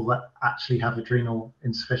people that actually have adrenal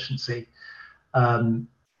insufficiency.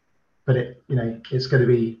 But it's going to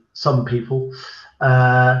be some people.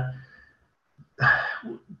 By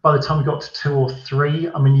the time we got to 2 or 3,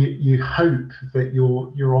 I mean, you hope that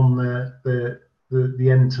you're on the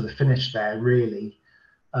end to the finish there. Really,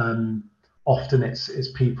 often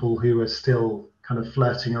it's people who are still kind of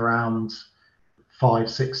flirting around 5,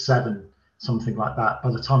 6, 7, something like that. By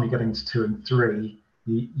the time you're getting to 2 and 3,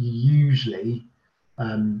 you usually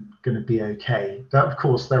going to be okay. Of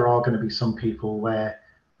course, there are going to be some people where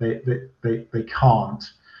they can't.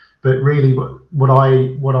 But really, what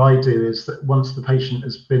I do is that once the patient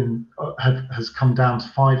has come down to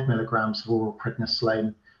 5 milligrams of oral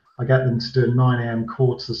prednisolone, I get them to do a 9 a.m.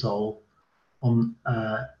 cortisol on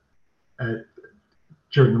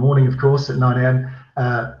during the morning, of course, at 9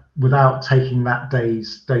 a.m. Without taking that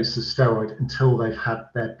day's dose of steroid until they've had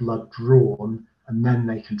their blood drawn, and then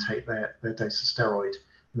they can take their dose of steroid.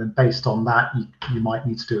 And then based on that, you might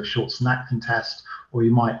need to do a short synaptin test, or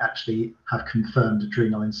you might actually have confirmed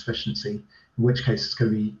adrenal insufficiency, in which case it's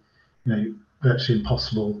going to be, virtually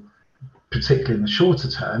impossible, particularly in the shorter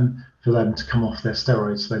term, for them to come off their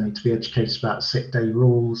steroids. So they need to be educated about sick day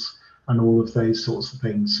rules and all of those sorts of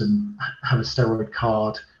things, and have a steroid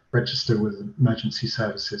card, register with emergency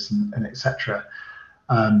services, and etc.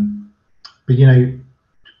 But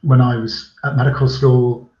when I was at medical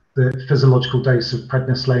school, the physiological dose of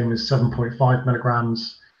prednisolone was 7.5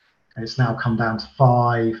 milligrams. It's now come down to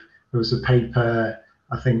 5. There was a paper,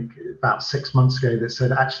 I think, about 6 months ago that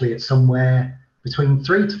said actually it's somewhere between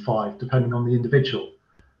 3 to 5, depending on the individual.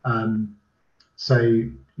 So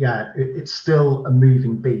yeah, it's still a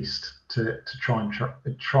moving beast to try and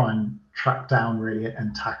track down really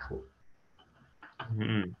and tackle.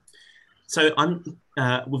 Mm-hmm. So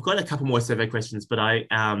we've got a couple more survey questions, but I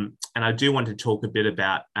do want to talk a bit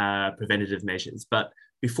about preventative measures. But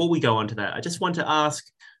before we go on to that, I just want to ask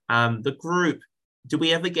the group: do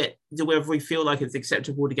we ever feel like it's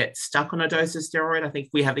acceptable to get stuck on a dose of steroid? I think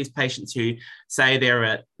we have these patients who say they're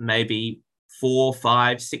at maybe 4,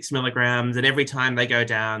 5, 6 milligrams, and every time they go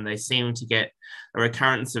down, they seem to get a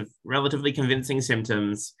recurrence of relatively convincing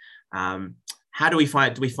symptoms. How do we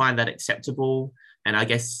find that acceptable? And I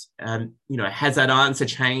guess, has that answer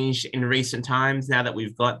changed in recent times now that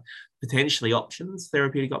we've got potentially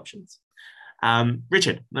therapeutic options?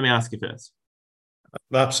 Richard, let me ask you first.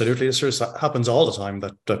 Absolutely. This happens all the time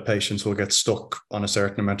that patients will get stuck on a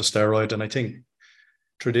certain amount of steroid. And I think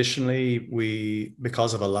traditionally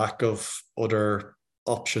because of a lack of other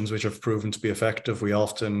options which have proven to be effective, we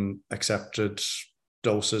often accepted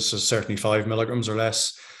doses of certainly 5 milligrams or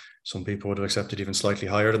less. Some people would have accepted even slightly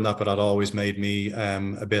higher than that, but that always made me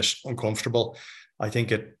a bit uncomfortable. I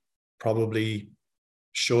think it probably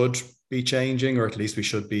should be changing, or at least we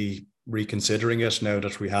should be reconsidering it now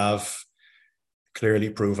that we have clearly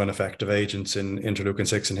proven effective agents in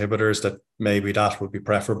interleukin-6 inhibitors, that maybe that would be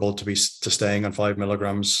preferable to staying on 5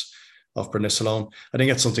 milligrams of prednisolone. I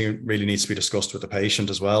think it's something that really needs to be discussed with the patient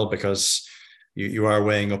as well, because you are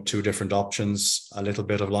weighing up two different options: a little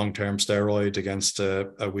bit of long-term steroid against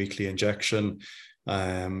a weekly injection,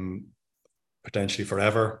 potentially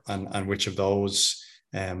forever, and which of those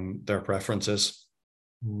their preference is.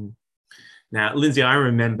 Now, Lindsey, I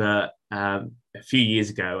remember a few years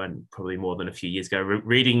ago, and probably more than a few years ago,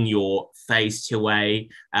 reading your phase 2A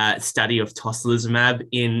study of tocilizumab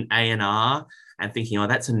in ANR and thinking, oh,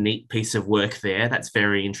 that's a neat piece of work there. That's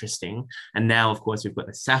very interesting. And now, of course, we've got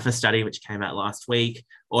the SAPPHIR study, which came out last week.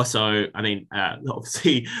 Also,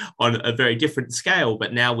 obviously on a very different scale,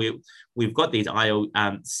 but now we've got these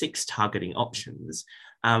IL-6 targeting options.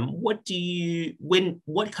 What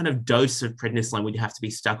kind of dose of prednisolone would you have to be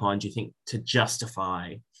stuck on, do you think, to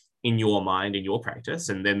justify, in your mind, in your practice,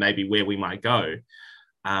 and then maybe where we might go?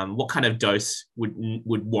 What kind of dose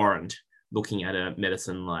would warrant looking at a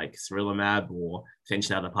medicine like sarilumab, or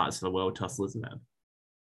potentially other parts of the world, tocilizumab?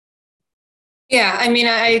 Yeah,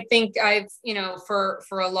 I think I've,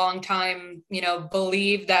 for a long time,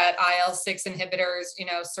 believed that IL-6 inhibitors,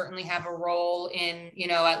 certainly have a role in,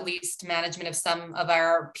 at least management of some of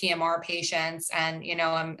our PMR patients. And,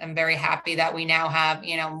 I'm very happy that we now have,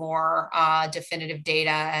 more definitive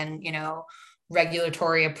data and,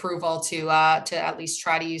 regulatory approval to at least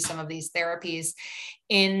try to use some of these therapies.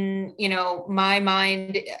 In my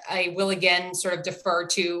mind, I will again sort of defer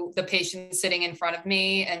to the patient sitting in front of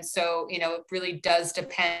me, and so it really does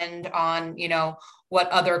depend on what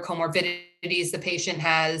other comorbidities the patient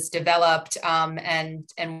has developed, and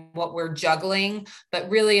what we're juggling. But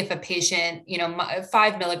really, if a patient,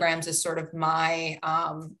 5 milligrams is sort of my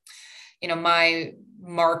my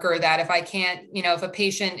marker, that if I can't, if a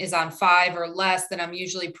patient is on 5 or less, then I'm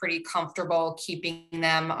usually pretty comfortable keeping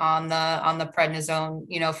them on the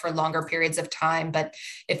prednisone, for longer periods of time. But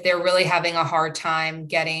if they're really having a hard time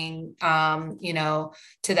getting, to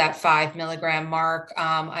that 5 milligram mark,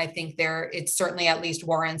 I think it certainly at least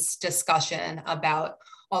warrants discussion about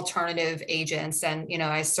alternative agents. And,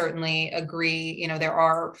 I certainly agree, there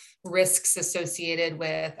are risks associated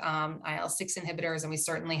with IL-6 inhibitors, and we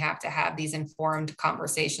certainly have to have these informed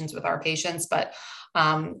conversations with our patients. But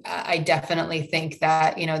I definitely think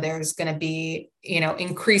that, there's going to be,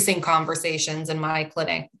 increasing conversations in my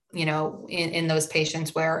clinic, in those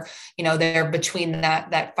patients where, they're between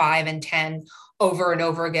that 5 and 10 over and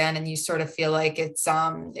over again. And you sort of feel like it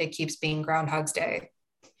keeps being Groundhog's Day.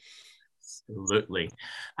 Absolutely.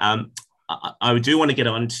 I do want to get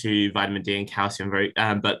on to vitamin D and calcium,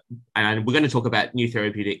 and we're going to talk about new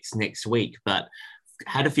therapeutics next week, but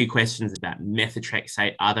had a few questions about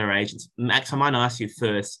methotrexate, other agents. Max, I might ask you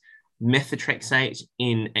first, methotrexate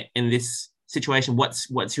in this situation, what's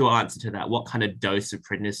your answer to that? What kind of dose of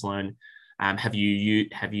prednisolone have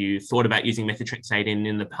you thought about using methotrexate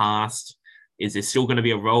in the past? Is there still going to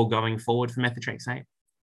be a role going forward for methotrexate?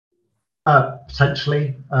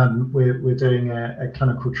 Potentially. We're doing a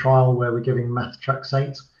clinical trial where we're giving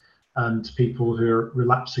methotrexate to people who are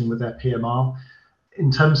relapsing with their PMR.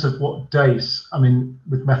 In terms of what dose,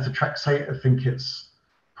 with methotrexate, I think it's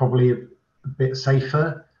probably a bit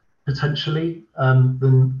safer potentially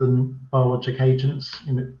than biologic agents.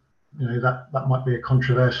 That might be a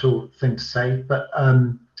controversial thing to say, but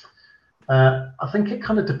I think it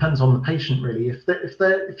kind of depends on the patient really.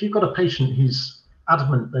 If you've got a patient who's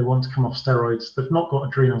adamant they want to come off steroids, they've not got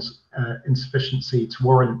adrenal insufficiency to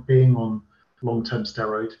warrant being on long-term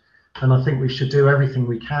steroid, then I think we should do everything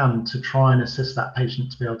we can to try and assist that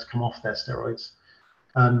patient to be able to come off their steroids.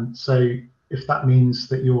 So if that means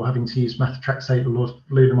that you're having to use methotrexate or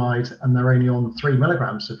lutamide and they're only on 3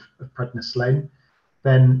 milligrams of prednisolone,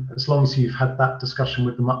 then as long as you've had that discussion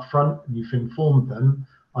with them up front and you've informed them,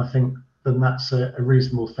 I think then that's a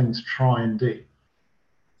reasonable thing to try and do.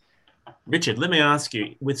 Richard, let me ask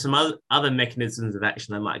you, with some other mechanisms of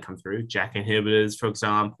action that might come through, JAK inhibitors, for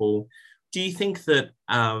example, do you think that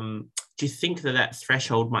that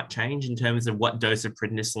threshold might change in terms of what dose of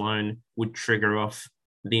prednisolone would trigger off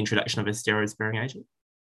the introduction of a steroid-sparing agent?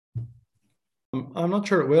 I'm not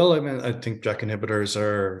sure it will. I mean, I think JAK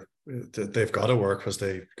inhibitors they've got to work because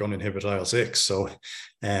they're going to inhibit IL-6, so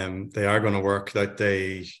they are going to work. That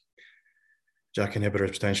JAK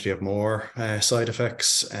inhibitors potentially have more side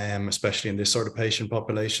effects, especially in this sort of patient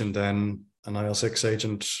population, than an IL-6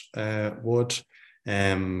 agent would.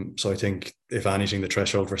 So I think, if anything, the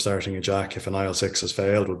threshold for starting a JAK, if an IL-6 has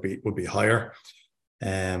failed, would be higher.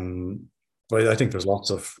 But I think there's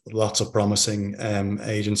lots of promising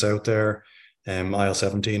agents out there,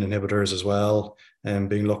 IL-17 inhibitors as well,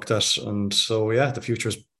 being looked at, and so yeah, the future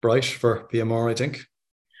is bright for PMR, I think.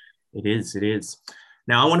 It is.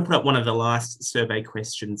 Now, I want to put up one of the last survey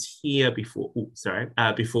questions here before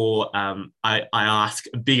I ask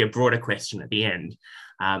a bigger, broader question at the end.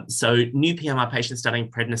 So new PMR patients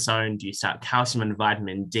starting prednisone, do you start calcium and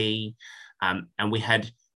vitamin D? And we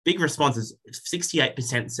had big responses.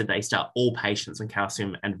 68% said they start all patients on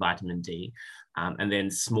calcium and vitamin D, and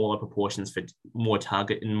then smaller proportions for more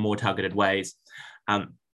targeted ways.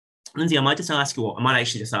 Lindsey, I might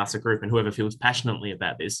actually just ask the group and whoever feels passionately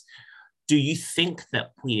about this, do you think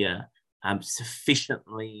that we're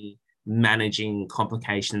sufficiently managing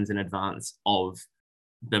complications in advance of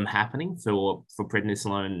them happening for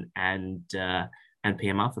prednisolone and PMR,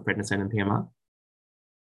 for prednisone and PMR?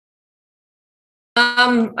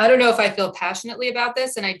 I don't know if I feel passionately about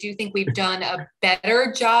this, and I do think we've done a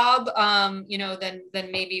better job, than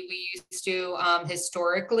maybe we used to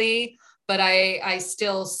historically. But I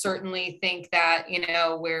still certainly think that,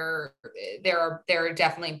 there are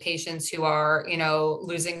definitely patients who are,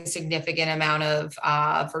 losing significant amount of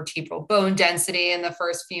vertebral bone density in the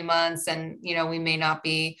first few months. And, we may not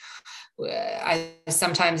be, I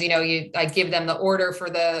sometimes, I give them the order for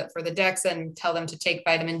the DEX and tell them to take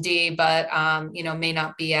vitamin D, but, may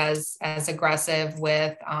not be as aggressive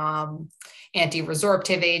with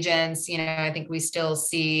anti-resorptive agents. I think we still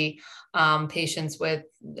see patients with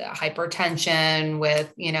hypertension,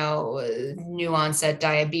 with, new onset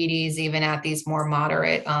diabetes, even at these more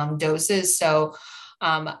moderate doses. So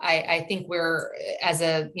I think we're, as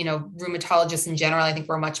a, rheumatologist in general, I think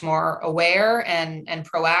we're much more aware and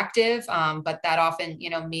proactive, but that often,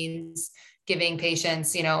 means giving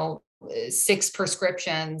patients, 6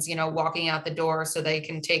 prescriptions, walking out the door so they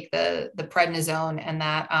can take the prednisone, and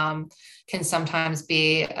that can sometimes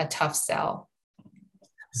be a tough sell.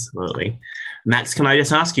 Absolutely. Max, can I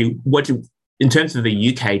just ask you, in terms of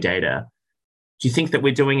the UK data, do you think that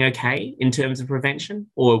we're doing okay in terms of prevention,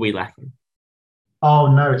 or are we lacking? Oh,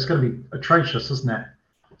 no, it's going to be atrocious, isn't it?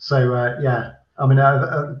 So, yeah, I mean,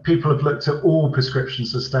 people have looked at all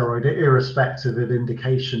prescriptions of steroid, irrespective of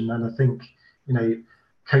indication. And I think,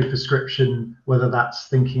 co-prescription, whether that's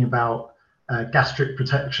thinking about gastric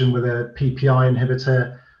protection with a PPI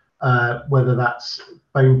inhibitor, whether that's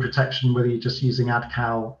bone protection, whether you're just using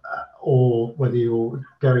AdCal, or whether you're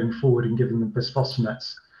going forward and giving them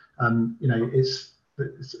bisphosphonates,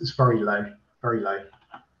 it's very low, very low.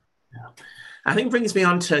 Yeah. I think brings me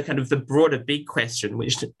on to kind of the broader big question,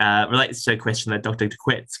 which relates to a question that Dr.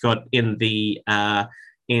 DeQuet's got in the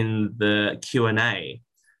Q&A.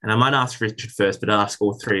 And I might ask Richard first, but I'll ask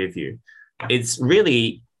all three of you. It's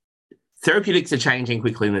really, therapeutics are changing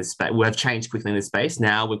quickly in this space. We've changed quickly in this space.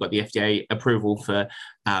 Now we've got the FDA approval for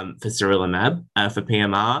sirolimus for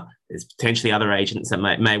PMR. There's potentially other agents that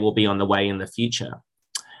may well be on the way in the future.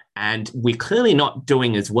 And we're clearly not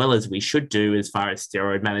doing as well as we should do as far as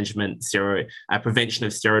steroid management, prevention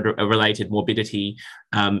of steroid-related morbidity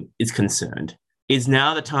is concerned. Is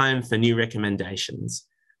now the time for new recommendations?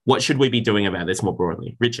 What should we be doing about this more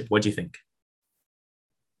broadly? Richard, what do you think?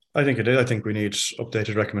 I think it is. I think we need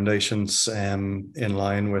updated recommendations in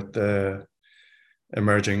line with the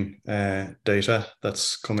emerging data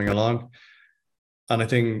that's coming along. And I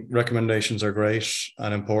think recommendations are great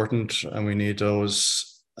and important, and we need those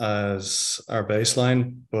as our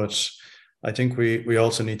baseline. But I think we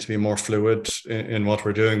also need to be more fluid in what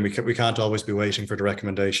we're doing. We can't always be waiting for the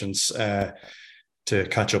recommendations to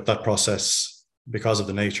catch up. That process because of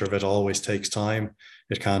the nature of it, always takes time.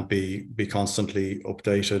 It can't be constantly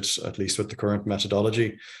updated, at least with the current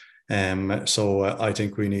methodology. So I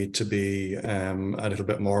think we need to be a little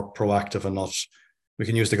bit more proactive and not. We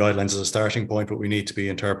can use the guidelines as a starting point, but we need to be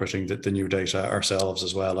interpreting the new data ourselves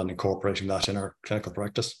as well and incorporating that in our clinical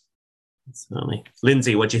practice. Certainly.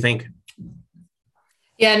 Lindsey, what do you think?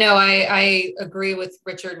 Yeah, no, I agree with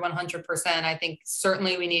Richard 100%. I think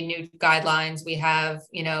certainly we need new guidelines. We have,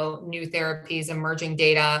 new therapies, emerging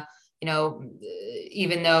data,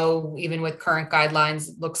 even with current guidelines,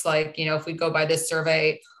 it looks like, if we go by this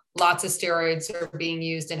survey, lots of steroids are being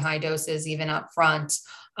used in high doses, even up front.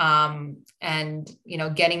 And,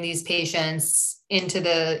 getting these patients into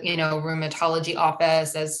the, rheumatology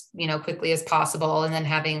office as, quickly as possible, and then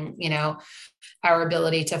having, our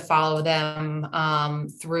ability to follow them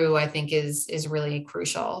through, I think is really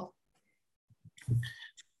crucial.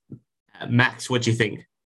 Max, what do you think?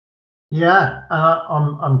 Yeah,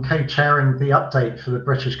 I'm co-chairing the update for the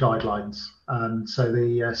British guidelines. So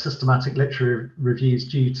the systematic literature review is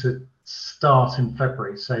due to start in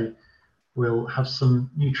February. So we'll have some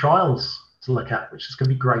new trials to look at, which is going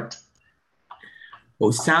to be great. Well,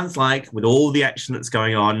 it sounds like with all the action that's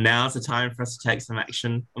going on, now's the time for us to take some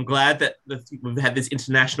action. I'm glad that we've had this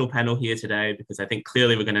international panel here today, because I think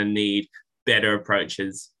clearly we're going to need better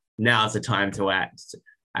approaches. Now's the time to act.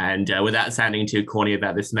 And without sounding too corny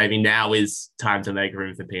about this, maybe now is time to make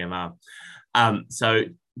room for PMR. So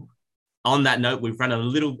on that note, we've run a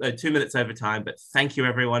little 2 minutes over time, but thank you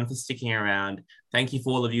everyone for sticking around. Thank you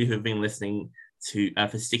for all of you who've been listening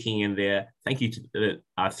for sticking in there. Thank you to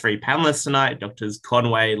our three panelists tonight, Doctors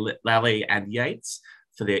Conway, Lally, and Yates,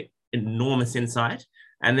 for their enormous insight.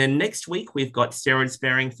 And then next week, we've got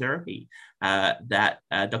steroid-sparing therapy that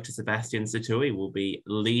Dr. Sebastian Satui will be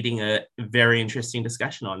leading a very interesting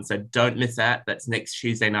discussion on. So don't miss that. That's next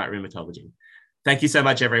Tuesday Night Rheumatology. Thank you so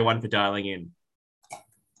much, everyone, for dialing in.